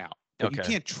hand, you're out. But you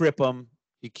can't trip them.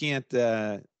 You can't.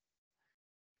 All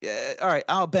right,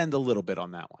 I'll bend a little bit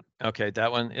on that one. Okay,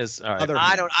 that one is all right.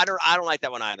 I don't like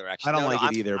that one either. Actually, I don't like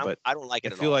it either. But I don't like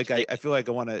it. I feel like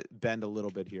I want to bend a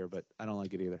little bit here, but I don't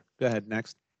like it either. Go ahead,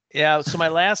 next. Yeah. So my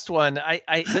last one,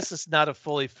 this is not a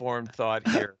fully formed thought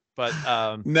here, but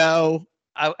no.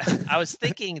 I was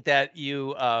thinking that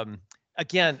you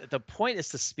again, the point is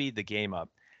to speed the game up,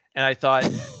 and I thought,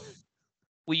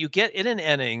 well, you get in an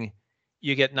inning,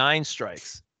 you get 9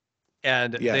 strikes.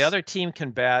 And the other team can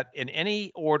bat in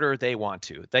any order they want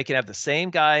to. They can have the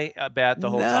same guy bat the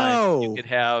whole time.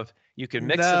 You could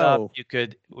mix it up. You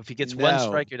could, if he gets 1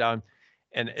 strike, you're down.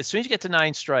 And as soon as you get to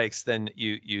 9 strikes, then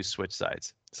you switch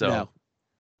sides. So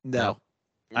no.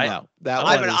 Josh, I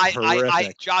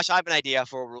have an idea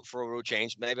for a rule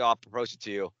change. Maybe I'll propose it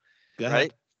to you.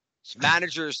 Right? So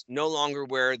managers no longer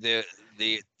wear the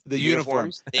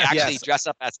uniforms. They actually dress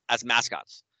up as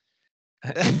mascots.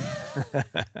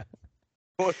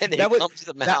 When they come to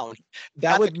the mound.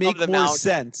 That would make more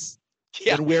sense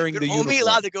than wearing the uniform. Only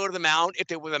allowed to go to the mound if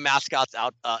they were the mascot's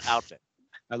outfit.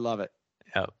 I love it.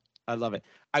 Yeah. I love it.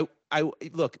 I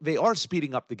look, they are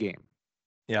speeding up the game.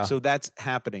 Yeah. So that's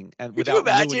happening. And Could you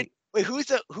imagine? Wait,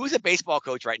 who's a baseball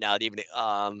coach right now? Even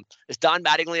is Don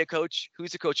Mattingly a coach?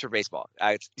 Who's the coach for baseball?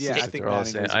 I think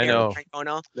Mattingly. I know.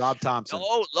 Rob Thompson.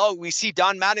 Oh, we see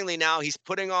Don Mattingly now. He's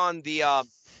putting on the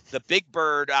Big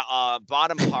Bird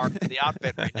bottom part of the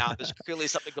outfit right now. There's clearly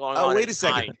something going on. Oh, wait a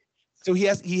second. So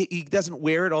he doesn't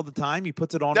wear it all the time. He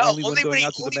puts it on only when going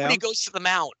out to the mound. When he goes to the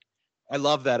mound. I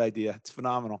love that idea. It's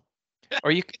phenomenal.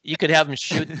 Or you could have him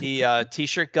shoot the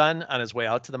T-shirt gun on his way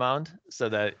out to the mound, so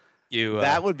that you.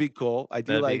 That would be cool. I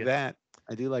do like that.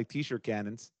 I do like T-shirt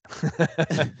cannons.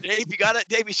 Dave,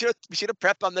 Dave, we should have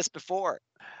prepped on this before.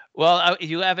 Well,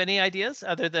 you have any ideas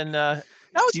other than?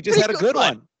 You just had a good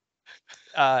one.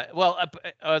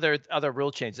 Are there other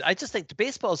rule changes? I just think the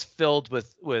baseball is filled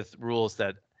with rules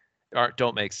that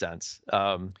don't make sense.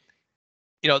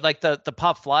 Like the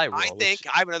pop fly rule. I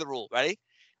have another rule. Ready?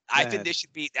 I think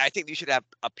you should have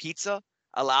a pizza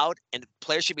allowed, and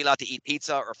players should be allowed to eat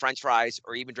pizza or French fries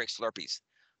or even drink Slurpees,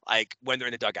 like when they're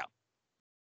in the dugout.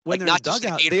 When they're in the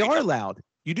dugout, they are allowed.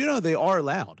 You do know they are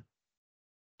allowed.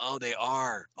 Oh, they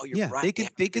are. Oh, you're Yeah, right.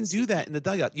 they can do that in the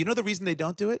dugout. You know the reason they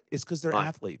don't do it is because they're Why?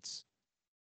 athletes,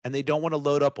 and they don't want to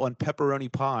load up on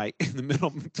pepperoni pie in the middle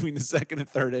between the second and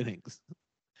third innings.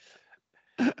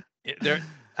 There,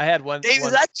 I had one. Dave,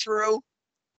 is that true?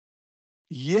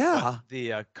 Yeah.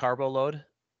 The carbo load.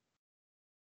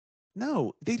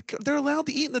 No, they're allowed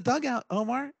to eat in the dugout,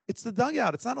 Omar. It's the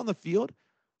dugout. It's not on the field.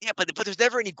 Yeah, but there's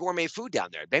never any gourmet food down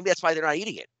there. Maybe that's why they're not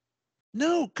eating it.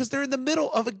 No, because they're in the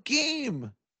middle of a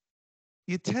game.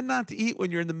 You tend not to eat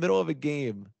when you're in the middle of a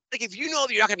game. Like if you know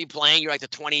that you're not going to be playing, you're like the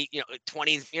 20,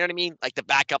 20s. You know what I mean? Like the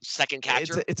backup second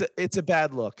catcher. It's a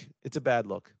bad look. It's a bad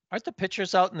look. Aren't the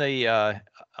pitchers out in the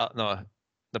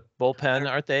the bullpen?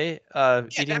 Aren't they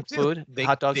eating food,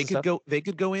 hot dogs? They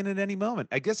could go in at any moment.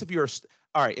 I guess if you're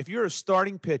a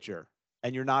starting pitcher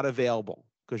and you're not available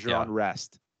because you're on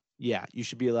rest, yeah, you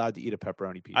should be allowed to eat a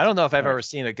pepperoni pizza. I don't know if I've ever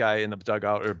seen a guy in the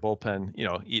dugout or bullpen,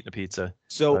 eating a pizza.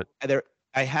 So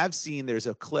I have seen there's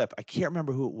a clip. I can't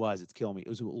remember who it was. It's killing me. It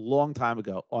was a long time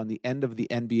ago on the end of the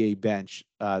NBA bench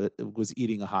that was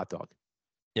eating a hot dog.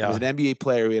 Yeah. It was an NBA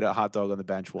player who ate a hot dog on the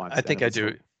bench once. I think I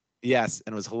do. Yes,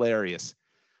 and it was hilarious.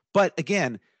 But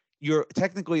again, you're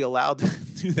technically allowed to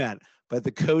do that, but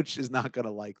the coach is not going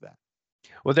to like that.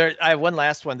 Well, I have one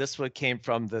last one. This one came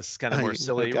from this kind of more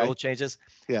silly rule changes.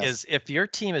 Yes. Is if your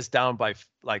team is down by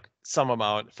like some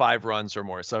amount, 5 runs or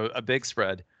more, so a big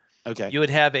spread. Okay. You would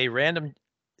have a random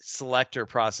selector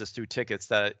process through tickets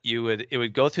that it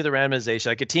would go through the randomization.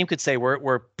 Like a team could say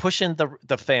we're pushing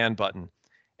the fan button,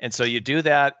 and so you do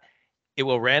that. It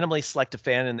will randomly select a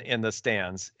fan in the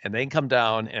stands, and they can come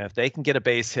down, and if they can get a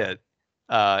base hit,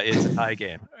 it's a tie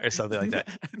game or something like that.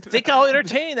 Think how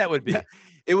entertaining that would be.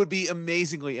 It would be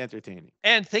amazingly entertaining.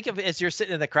 And think of it as you're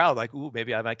sitting in the crowd, like, ooh,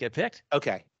 maybe I might get picked.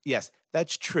 Okay. Yes,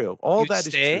 that's true. All that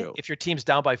is true. If your team's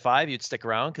down by 5, you'd stick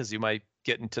around because you might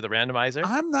get into the randomizer.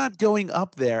 I'm not going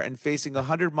up there and facing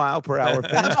 100-mile-per-hour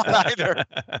fastball either.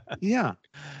 Yeah,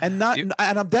 and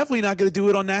I'm definitely not going to do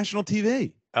it on national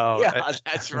TV. Oh, yeah,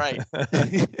 that's right.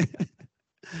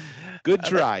 Good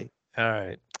try. All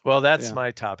right. Well, that's my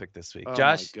topic this week.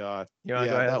 Josh, my God. You want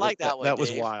to go ahead? I like that one. That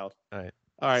was Dave. wild. All right.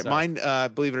 All right. Sorry.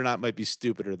 Mine, believe it or not, might be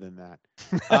stupider than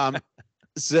that.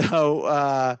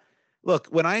 So, look,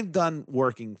 when I'm done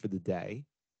working for the day,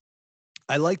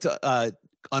 I like to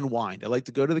unwind. I like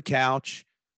to go to the couch,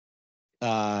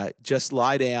 just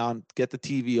lie down, get the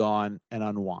TV on, and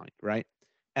unwind, right?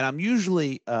 And I'm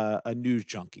usually a news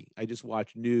junkie. I just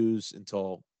watch news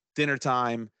until dinner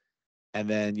time, and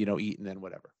then eat and then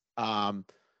whatever.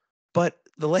 But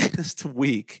the last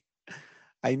week,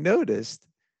 I noticed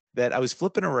that I was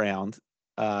flipping around.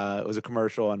 It was a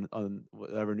commercial on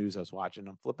whatever news I was watching.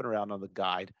 I'm flipping around on the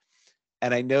guide,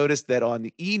 and I noticed that on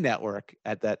the E network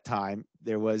at that time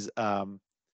there was an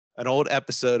old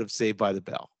episode of Saved by the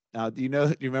Bell. Now, do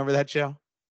you remember that show?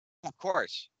 Of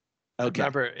course. Okay. I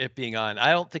remember it being on.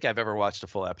 I don't think I've ever watched a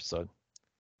full episode.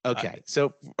 Okay.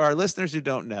 So for our listeners who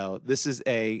don't know, this is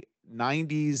a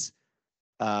 90s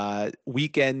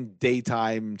weekend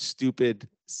daytime stupid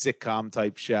sitcom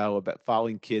type show about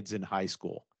following kids in high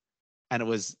school. And it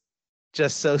was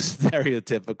just so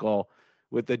stereotypical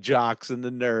with the jocks and the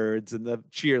nerds and the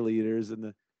cheerleaders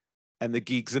and the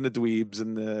geeks and the dweebs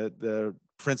and the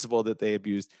principal that they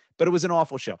abused. But it was an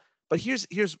awful show. But here's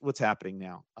what's happening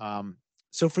now.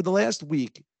 So for the last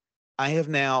week, I have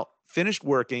now finished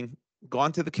working,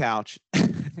 gone to the couch,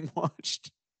 and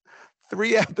watched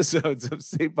 3 episodes of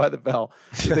Saved by the Bell.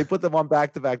 They put them on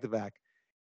back to back to back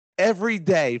every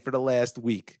day for the last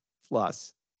week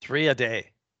plus. 3 a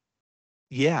day.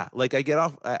 Yeah, like I get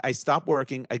off, I stop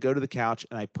working, I go to the couch,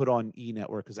 and I put on E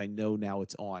Network because I know now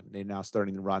it's on. They're now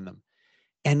starting to run them.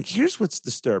 And here's what's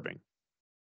disturbing.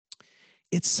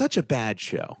 It's such a bad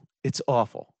show. It's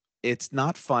awful. It's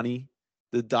not funny.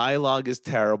 The dialogue is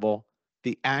terrible.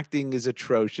 The acting is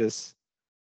atrocious.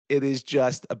 It is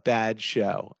just a bad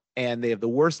show. And they have the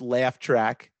worst laugh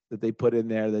track that they put in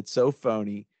there that's so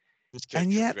phony.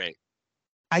 And yet,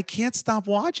 I can't stop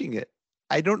watching it.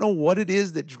 I don't know what it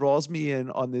is that draws me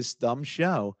in on this dumb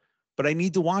show, but I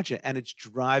need to watch it. And it's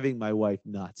driving my wife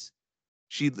nuts.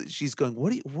 She's going,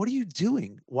 what are you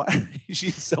doing? Why?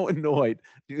 She's so annoyed.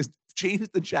 She just changed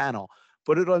the channel,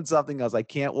 put it on something else. I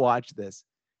can't watch this.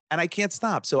 And I can't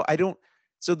stop. So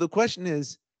the question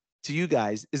is to you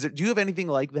guys, do you have anything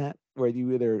like that where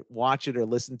you either watch it or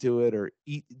listen to it or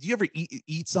eat? Do you ever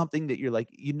eat something that you're like,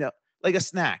 like a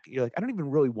snack? You're like, I don't even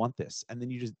really want this. And then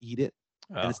you just eat it.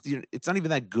 Oh. And it's not even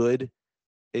that good.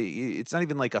 It's not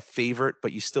even like a favorite,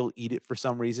 but you still eat it for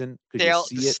some reason.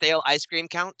 Stale ice cream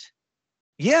count?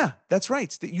 Yeah, that's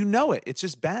right. You know it. It's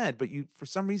just bad, but for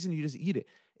some reason you just eat it.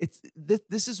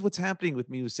 This is what's happening with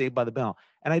me with Saved by the Bell,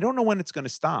 and I don't know when it's going to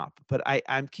stop, but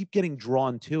I'm keep getting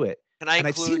drawn to it. Can I and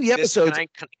I've include seen the this? episodes.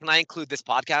 Can I include this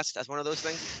podcast as one of those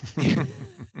things?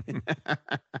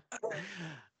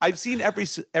 I've seen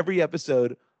every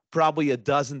episode probably a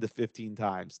dozen to 15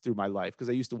 times through my life because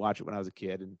I used to watch it when I was a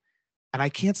kid, and I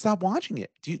can't stop watching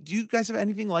it. Do you guys have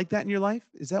anything like that in your life?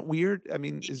 Is that weird? I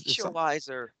mean, is show wise,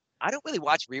 or I don't really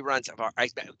watch reruns of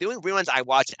the only reruns I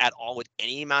watched at all with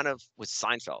any amount of was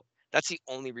Seinfeld. That's the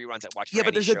only reruns I watched. Yeah,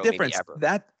 but there's a difference.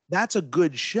 Ever. That's a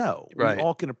good show. Right. We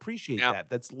all can appreciate that.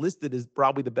 That's listed as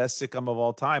probably the best sitcom of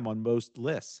all time on most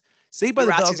lists. Saved by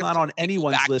the Bell is not on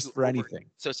anyone's list for anything.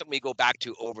 So something we go back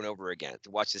to over and over again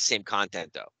to watch the same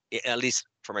content, though, at least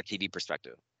from a TV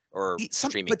perspective or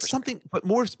streaming. But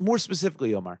more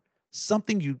specifically, Omar,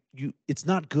 something you it's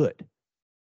not good.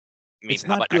 I mean,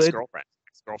 how about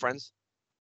ex-girlfriends?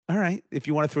 All right, if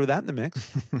you want to throw that in the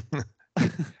mix.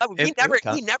 we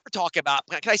never talk about.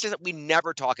 Can I say that we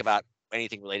never talk about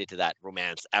anything related to that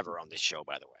romance ever on this show?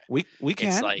 By the way, we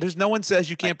can. There's no one says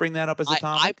you can't bring that up as a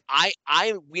topic.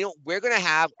 We're gonna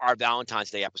have our Valentine's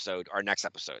Day episode, our next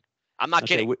episode. I'm not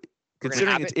kidding.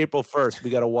 Considering it's April 1st, we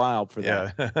got a while for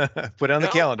that. Yeah. Put it on the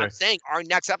calendar. I'm saying our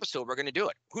next episode, we're gonna do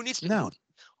it. Who needs to know?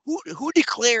 Who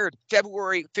declared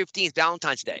February 15th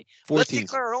Valentine's Day? 14th. Let's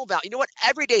declare our own Valentine's. You know what?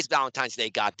 Every day is Valentine's Day.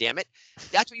 God damn it!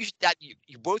 That's what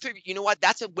you both of you. You know what?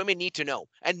 That's what women need to know,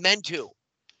 and men too.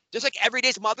 Just like every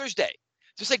day's Mother's Day,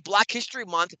 just like Black History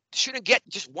Month shouldn't get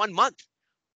just 1 month,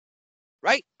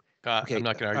 right? Okay, I'm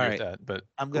not going to argue with that, but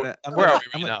where are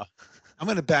we now? I'm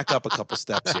going to back up a couple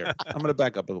steps here.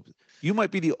 You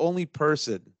might be the only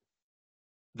person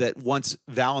that wants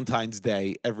Valentine's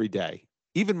Day every day.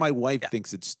 Even my wife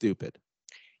thinks it's stupid.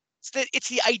 It's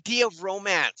the idea of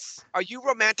romance. Are you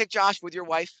romantic, Josh, with your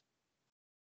wife?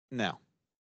 No.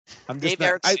 I'm just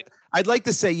not, I'd like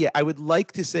to say I would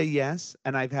like to say yes,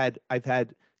 and I've had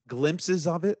glimpses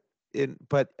of it,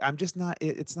 but I'm just not.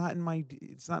 It's not in my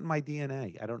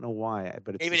DNA. I don't know why,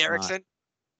 but it's David Erickson.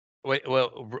 Wait,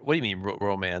 well, what do you mean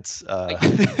romance?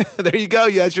 There you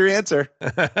go. That's your answer.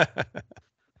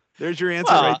 There's your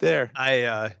answer right there.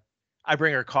 I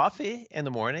bring her coffee in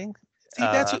the morning. See,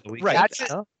 that's right. That's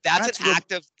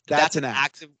an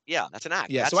act. Yeah, that's an act.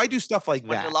 Yeah, so I do stuff like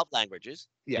that. Your love languages.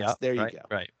 Yes, there you go.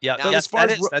 Right. Yeah,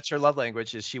 that's her love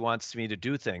language. Is she wants me to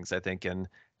do things, I think, and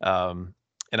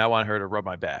I want her to rub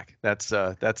my back. That's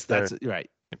right.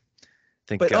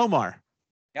 But Omar,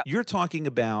 you're talking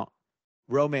about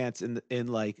romance in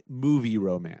like movie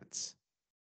romance,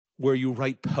 where you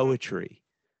write poetry,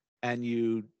 and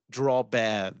you draw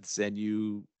baths, and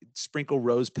you sprinkle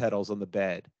rose petals on the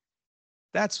bed.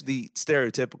 That's the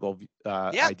stereotypical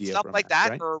idea. Stuff of romance, like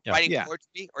that, right? or writing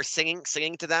poetry, or singing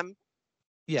to them.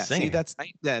 Yeah, singing. See,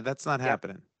 that's not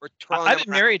happening. I've been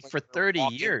married for 30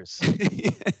 years.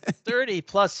 30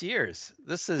 plus years.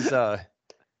 This is none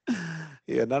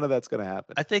of that's gonna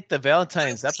happen. I think the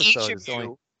Valentine's episode is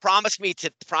only. Promise me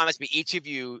each of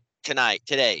you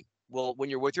today. When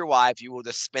you're with your wife, you will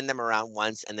just spin them around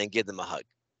once and then give them a hug.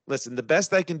 Listen, the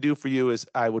best I can do for you is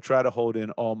I will try to hold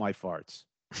in all my farts.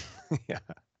 Yeah.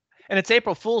 And it's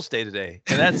April Fool's Day today.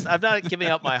 And I'm not giving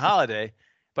up my holiday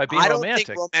by being romantic. I don't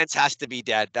think romance has to be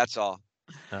dead. That's all.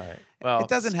 All right. Well, it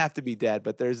doesn't have to be dead,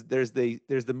 but there's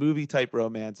the movie type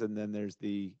romance, and then there's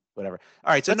the whatever.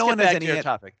 All right. So no one has any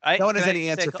topic. No one has any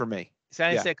answer for me. So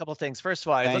I need to say a couple of things. First of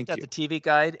all, I looked at the TV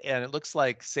guide, and it looks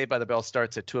like Saved by the Bell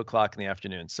starts at 2:00 in the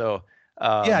afternoon. So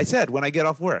I said when I get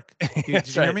off work. Did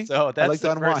you hear me? So that's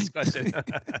the first question.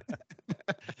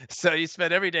 So you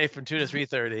spend every day from 2 to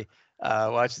 3:30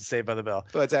 watching Saved by the Bell.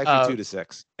 Well, it's actually 2 to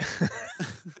 6.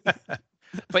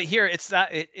 But here it's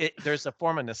not. There's a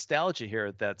form of nostalgia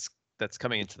here that's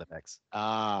coming into the mix.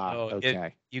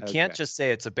 Okay. You can't just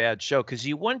say it's a bad show, because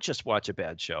you wouldn't just watch a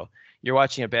bad show. You're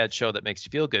watching a bad show that makes you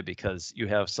feel good because you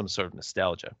have some sort of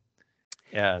nostalgia,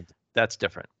 and that's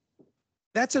different.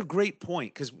 That's a great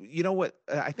point, because you know what?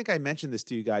 I think I mentioned this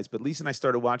to you guys, but Lisa and I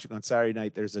started watching on Saturday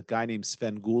night. There's a guy named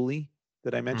Sven Gulli.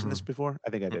 Did I mention this before?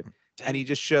 I think I did. And he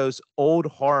just shows old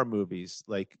horror movies,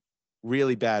 like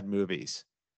really bad movies,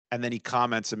 and then he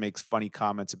comments and makes funny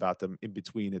comments about them in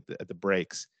between at the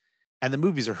breaks. And the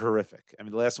movies are horrific. I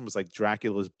mean, the last one was like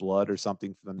Dracula's Blood or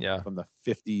something from the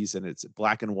 50s, and it's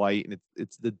black and white, and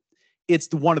it's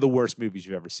one of the worst movies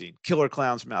you've ever seen. Killer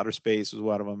Clowns from Outer Space was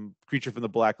one of them. Creature from the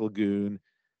Black Lagoon.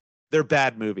 They're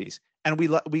bad movies, and we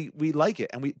like it,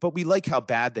 but we like how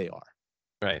bad they are.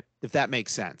 Right. If that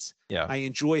makes sense. Yeah. I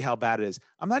enjoy how bad it is.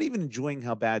 I'm not even enjoying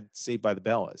how bad Saved by the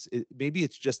Bell is. Maybe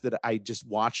it's just that I just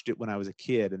watched it when I was a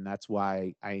kid, and that's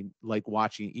why I like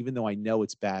watching it, even though I know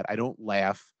it's bad. I don't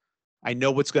laugh. I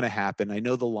know what's going to happen. I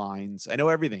know the lines. I know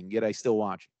everything, yet I still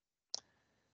watch.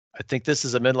 I think this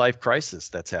is a midlife crisis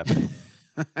that's happening.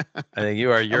 I think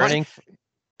you are yearning.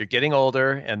 You're getting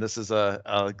older, and this is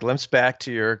a glimpse back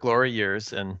to your glory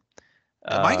years. And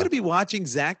am I going to be watching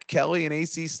Zach Kelly and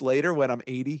AC Slater when I'm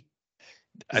 80?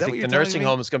 I think the nursing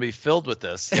home is going to be filled with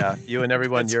this. Yeah, you and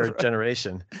everyone your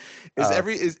generation. Are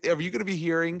you going to be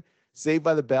hearing Saved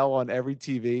by the Bell on every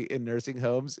TV in nursing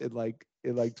homes in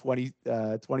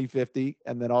 2050,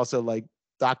 and then also like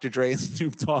Dr. Dre and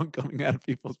Snoop Dogg coming out of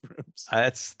people's rooms?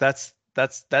 That's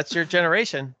your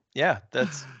generation. Yeah,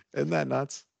 isn't that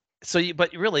nuts? So,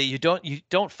 but really, you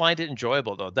don't find it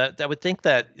enjoyable though. That would think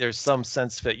that there's some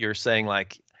sense that you're saying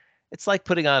like, it's like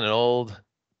putting on an old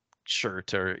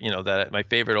shirt, or that my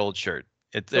favorite old shirt.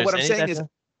 So what I'm saying is,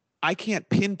 I can't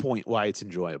pinpoint why it's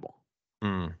enjoyable.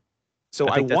 So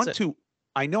I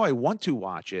know I want to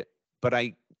watch it, but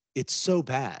it's so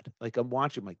bad. Like I'm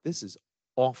watching, like this is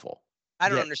awful. I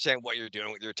don't understand what you're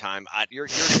doing with your time. Your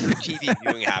TV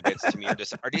viewing habits to me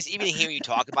are just even hearing you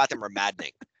talk about them are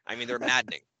maddening. I mean, they're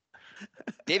maddening.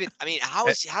 David, I mean, how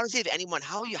are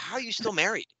you still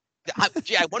married? I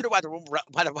wonder why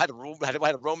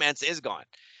the romance is gone.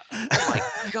 Oh my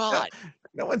God!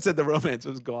 No one said the romance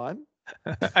was gone.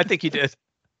 I think he did.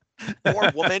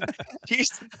 Poor woman.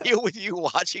 She's here with you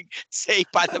watching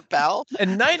Saved by the Bell.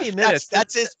 In 90 minutes.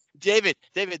 That's his David.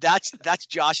 That's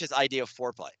Josh's idea of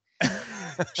foreplay.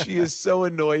 She is so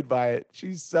annoyed by it.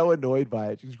 She's so annoyed by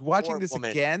it. She's watching this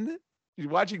again. She's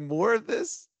watching more of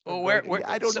this. Well, where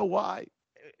I don't know why.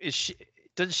 Is she?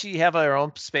 Does she have her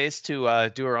own space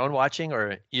to do her own watching,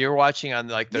 or you're watching on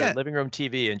like the living room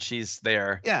TV and she's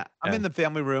there? Yeah, I'm in the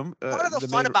family room. Part of the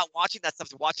fun about watching that stuff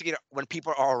is watching it when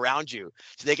people are around you,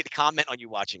 so they get to comment on you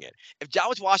watching it. If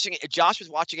Josh was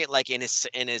watching it like in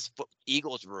his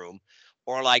Eagles room,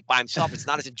 or like by himself, it's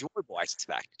not as enjoyable, I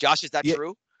suspect. Josh, is that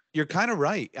true? You're kind of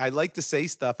right. I like to say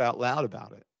stuff out loud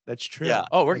about it. That's true. Yeah.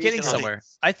 Oh, we're getting somewhere.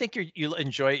 I think you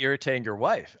enjoy irritating your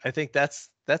wife. I think that's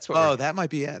what. Oh, that might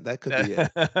be it. That could be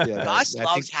it. Yeah, Josh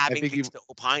loves having things to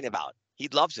opine about. He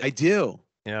loves it. I do.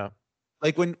 Yeah.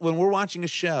 Like when we're watching a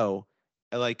show,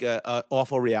 like a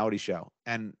awful reality show,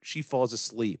 and she falls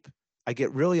asleep, I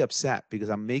get really upset because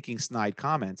I'm making snide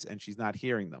comments and she's not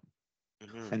hearing them.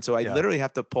 Mm-hmm. And so I literally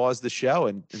have to pause the show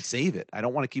and save it. I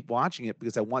don't want to keep watching it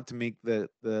because I want to make the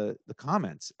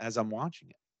comments as I'm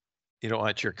watching it. You don't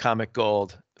want your comic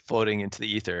gold floating into the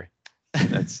ether.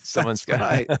 That's someone's got.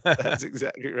 Right. That's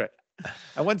exactly right.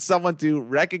 I want someone to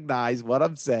recognize what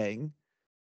I'm saying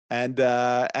and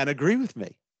agree with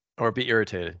me. Or be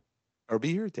irritated.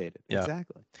 Yeah.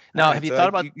 Exactly. Now, have you thought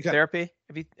about therapy?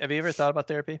 Have you ever thought about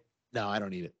therapy? No, I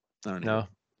don't need it. No.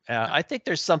 I think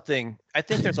there's something. I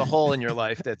think there's a hole in your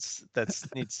life that's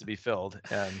needs to be filled.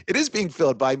 It is being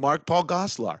filled by Mark Paul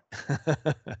Gosselaar.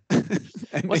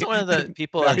 Wasn't one of the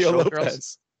people on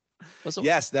Showgirls?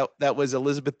 Yes, that was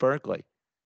Elizabeth Berkley.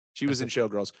 She was in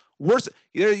Showgirls. Worst.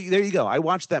 There you go. I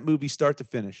watched that movie start to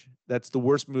finish. That's the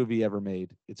worst movie ever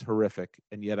made. It's horrific,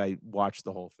 and yet I watched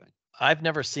the whole thing. I've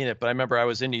never seen it, but I remember I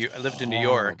lived in New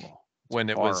York when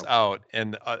it was out,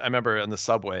 and I remember on the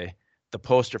subway, the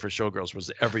poster for Showgirls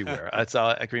was everywhere. That's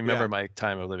all I can remember. My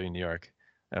time of living in New York.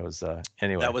 That was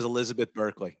anyway. That was Elizabeth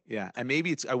Berkley. Yeah, and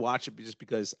maybe I watched it just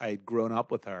because I had grown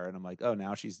up with her, and I'm like, oh,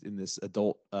 now she's in this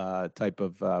adult type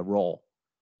of role.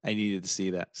 I needed to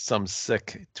see that. Some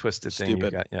sick, twisted thing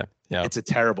you got. Yeah. It's a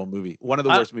terrible movie. One of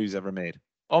the worst movies ever made.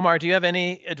 Omar, do you have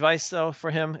any advice though for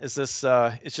him? Is this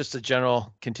it's just a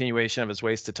general continuation of his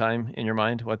wasted time in your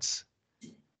mind?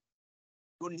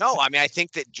 No, I mean, I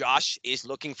think that Josh is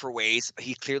looking for ways.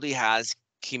 He clearly has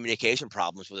communication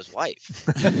problems with his wife,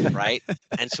 right?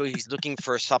 And so he's looking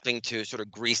for something to sort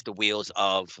of grease the wheels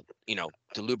of,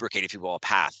 to lubricate, if you will, a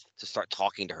path to start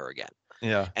talking to her again.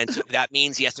 Yeah. And so that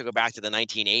means he has to go back to the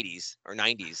 1980s or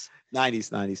 90s.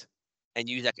 90s. And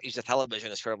use the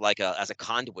television as sort of like as a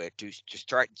conduit to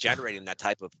start generating that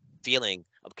type of feeling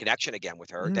of connection again with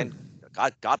her. Then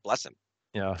God bless him.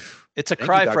 Yeah. It's a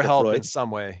cry for help in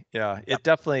some way. Yeah. It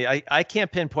definitely, I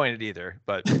can't pinpoint it either,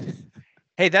 but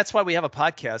hey, that's why we have a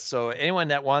podcast. So anyone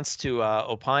that wants to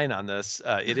opine on this,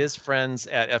 it is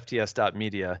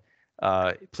friends@fts.media.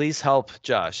 Please help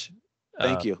Josh.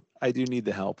 Thank you. I do need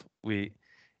the help. When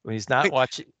he's not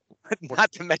watching.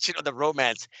 Not to mention the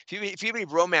romance. If you have any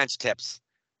romance tips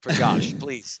for Josh,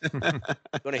 please. I'm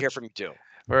going to hear from you too.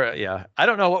 I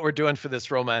don't know what we're doing for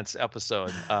this romance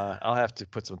episode. I'll have to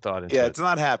put some thought into it. Yeah, it's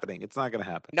not happening. It's not going to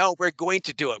happen. No, we're going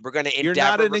to do it. We're going to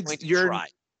endeavor. Try.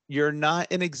 You're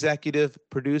not an executive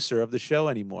producer of the show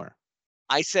anymore.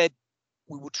 I said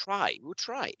we will try. We'll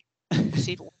try.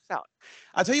 See if it works out.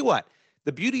 I'll tell you what.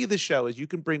 the beauty of the show is you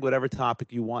can bring whatever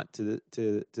topic you want to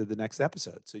the next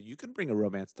episode. So you can bring a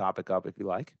romance topic up if you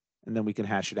like, and then we can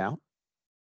hash it out.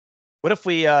 What if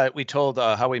we told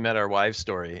How We Met Our Wives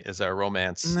story as our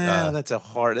romance? No, that's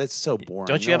so boring.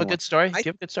 Don't you have a good story? Do you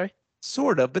have a good story?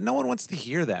 Sort of, but no one wants to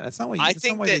hear that. That's not what I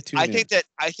think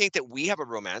that we have a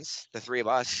romance, the three of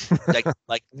us,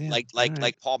 like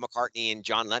Paul McCartney and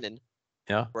John Lennon.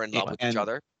 Yeah, we're in love with each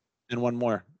other. And one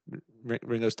more,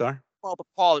 Ringo Starr. Well, but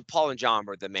Paul and John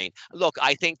were the main. Look,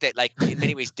 I think that like in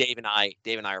many ways, Dave and I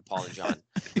are Paul and John.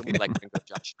 We're like Ringo and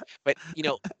Josh. But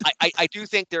I do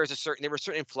think there were certain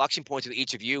inflection points with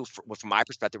each of you from my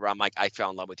perspective where I'm like, I fell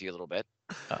in love with you a little bit.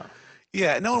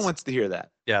 Yeah, no one wants to hear that.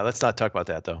 Yeah, let's not talk about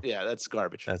that though. Yeah, that's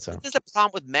garbage. This is a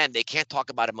problem with men. They can't talk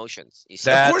about emotions. You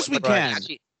see? Of course we can,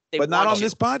 but not on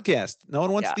this podcast. No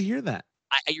one wants to hear that.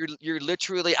 You're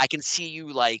literally. I can see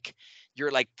you like.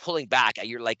 You're like pulling back.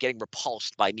 You're like getting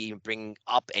repulsed by me even bringing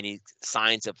up any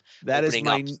signs of that is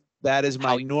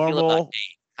my normal.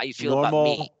 How you feel about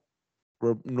me?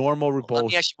 Normal repulsion.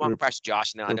 Let me ask you one question,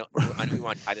 Josh. Now I know you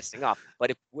want to tie this thing up,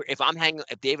 but if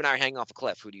Dave and I are hanging off a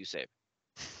cliff, who do you save?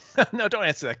 No, don't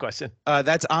answer that question.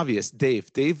 That's obvious.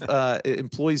 Dave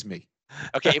employs me.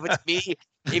 Okay, if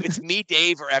it's me,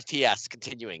 Dave, or FTS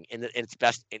continuing in its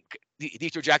best the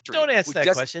trajectory. Don't answer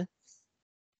that question.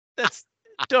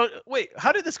 Don't wait.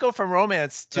 How did this go from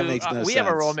romance to we have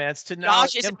a romance to now?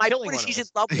 Josh isn't my point. He's in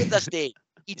love with us, Dave.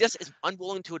 He just is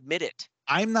unwilling to admit it.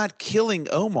 I'm not killing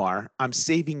Omar. I'm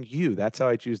saving you. That's how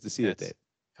I choose to see it, Dave.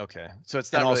 Okay, so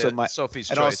it's not really Sophie's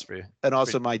choice for you. And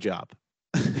also my job.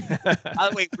 By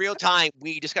the way, real time.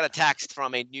 We just got a text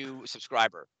from a new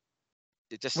subscriber.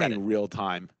 It just said in real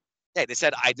time. Yeah, they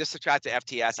said I just subscribed to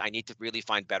FTS. I need to really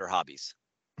find better hobbies.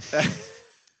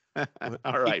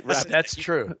 All right, that's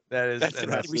true. You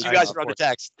guys run the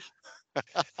text.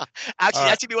 Actually,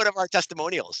 that should be one of our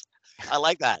testimonials. I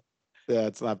like that. Yeah,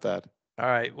 it's not bad. All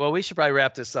right. Well, we should probably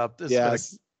wrap this up. This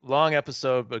is a long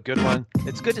episode, but a good one.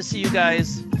 It's good to see you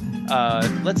guys.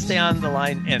 Let's stay on the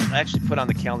line and actually put on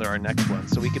the calendar our next one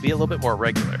so we could be a little bit more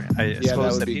regular. I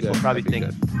suppose that people probably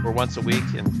think we're once a week,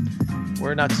 and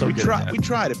we're not so good at that. We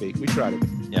try to be.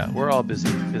 Yeah, we're all busy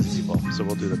people, so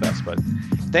we'll do the best. But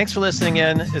thanks for listening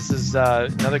in. This is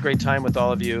another great time with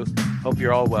all of you. Hope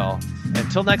you're all well.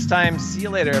 Until next time, see you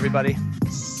later, everybody.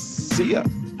 See ya.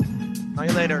 See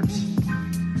you later.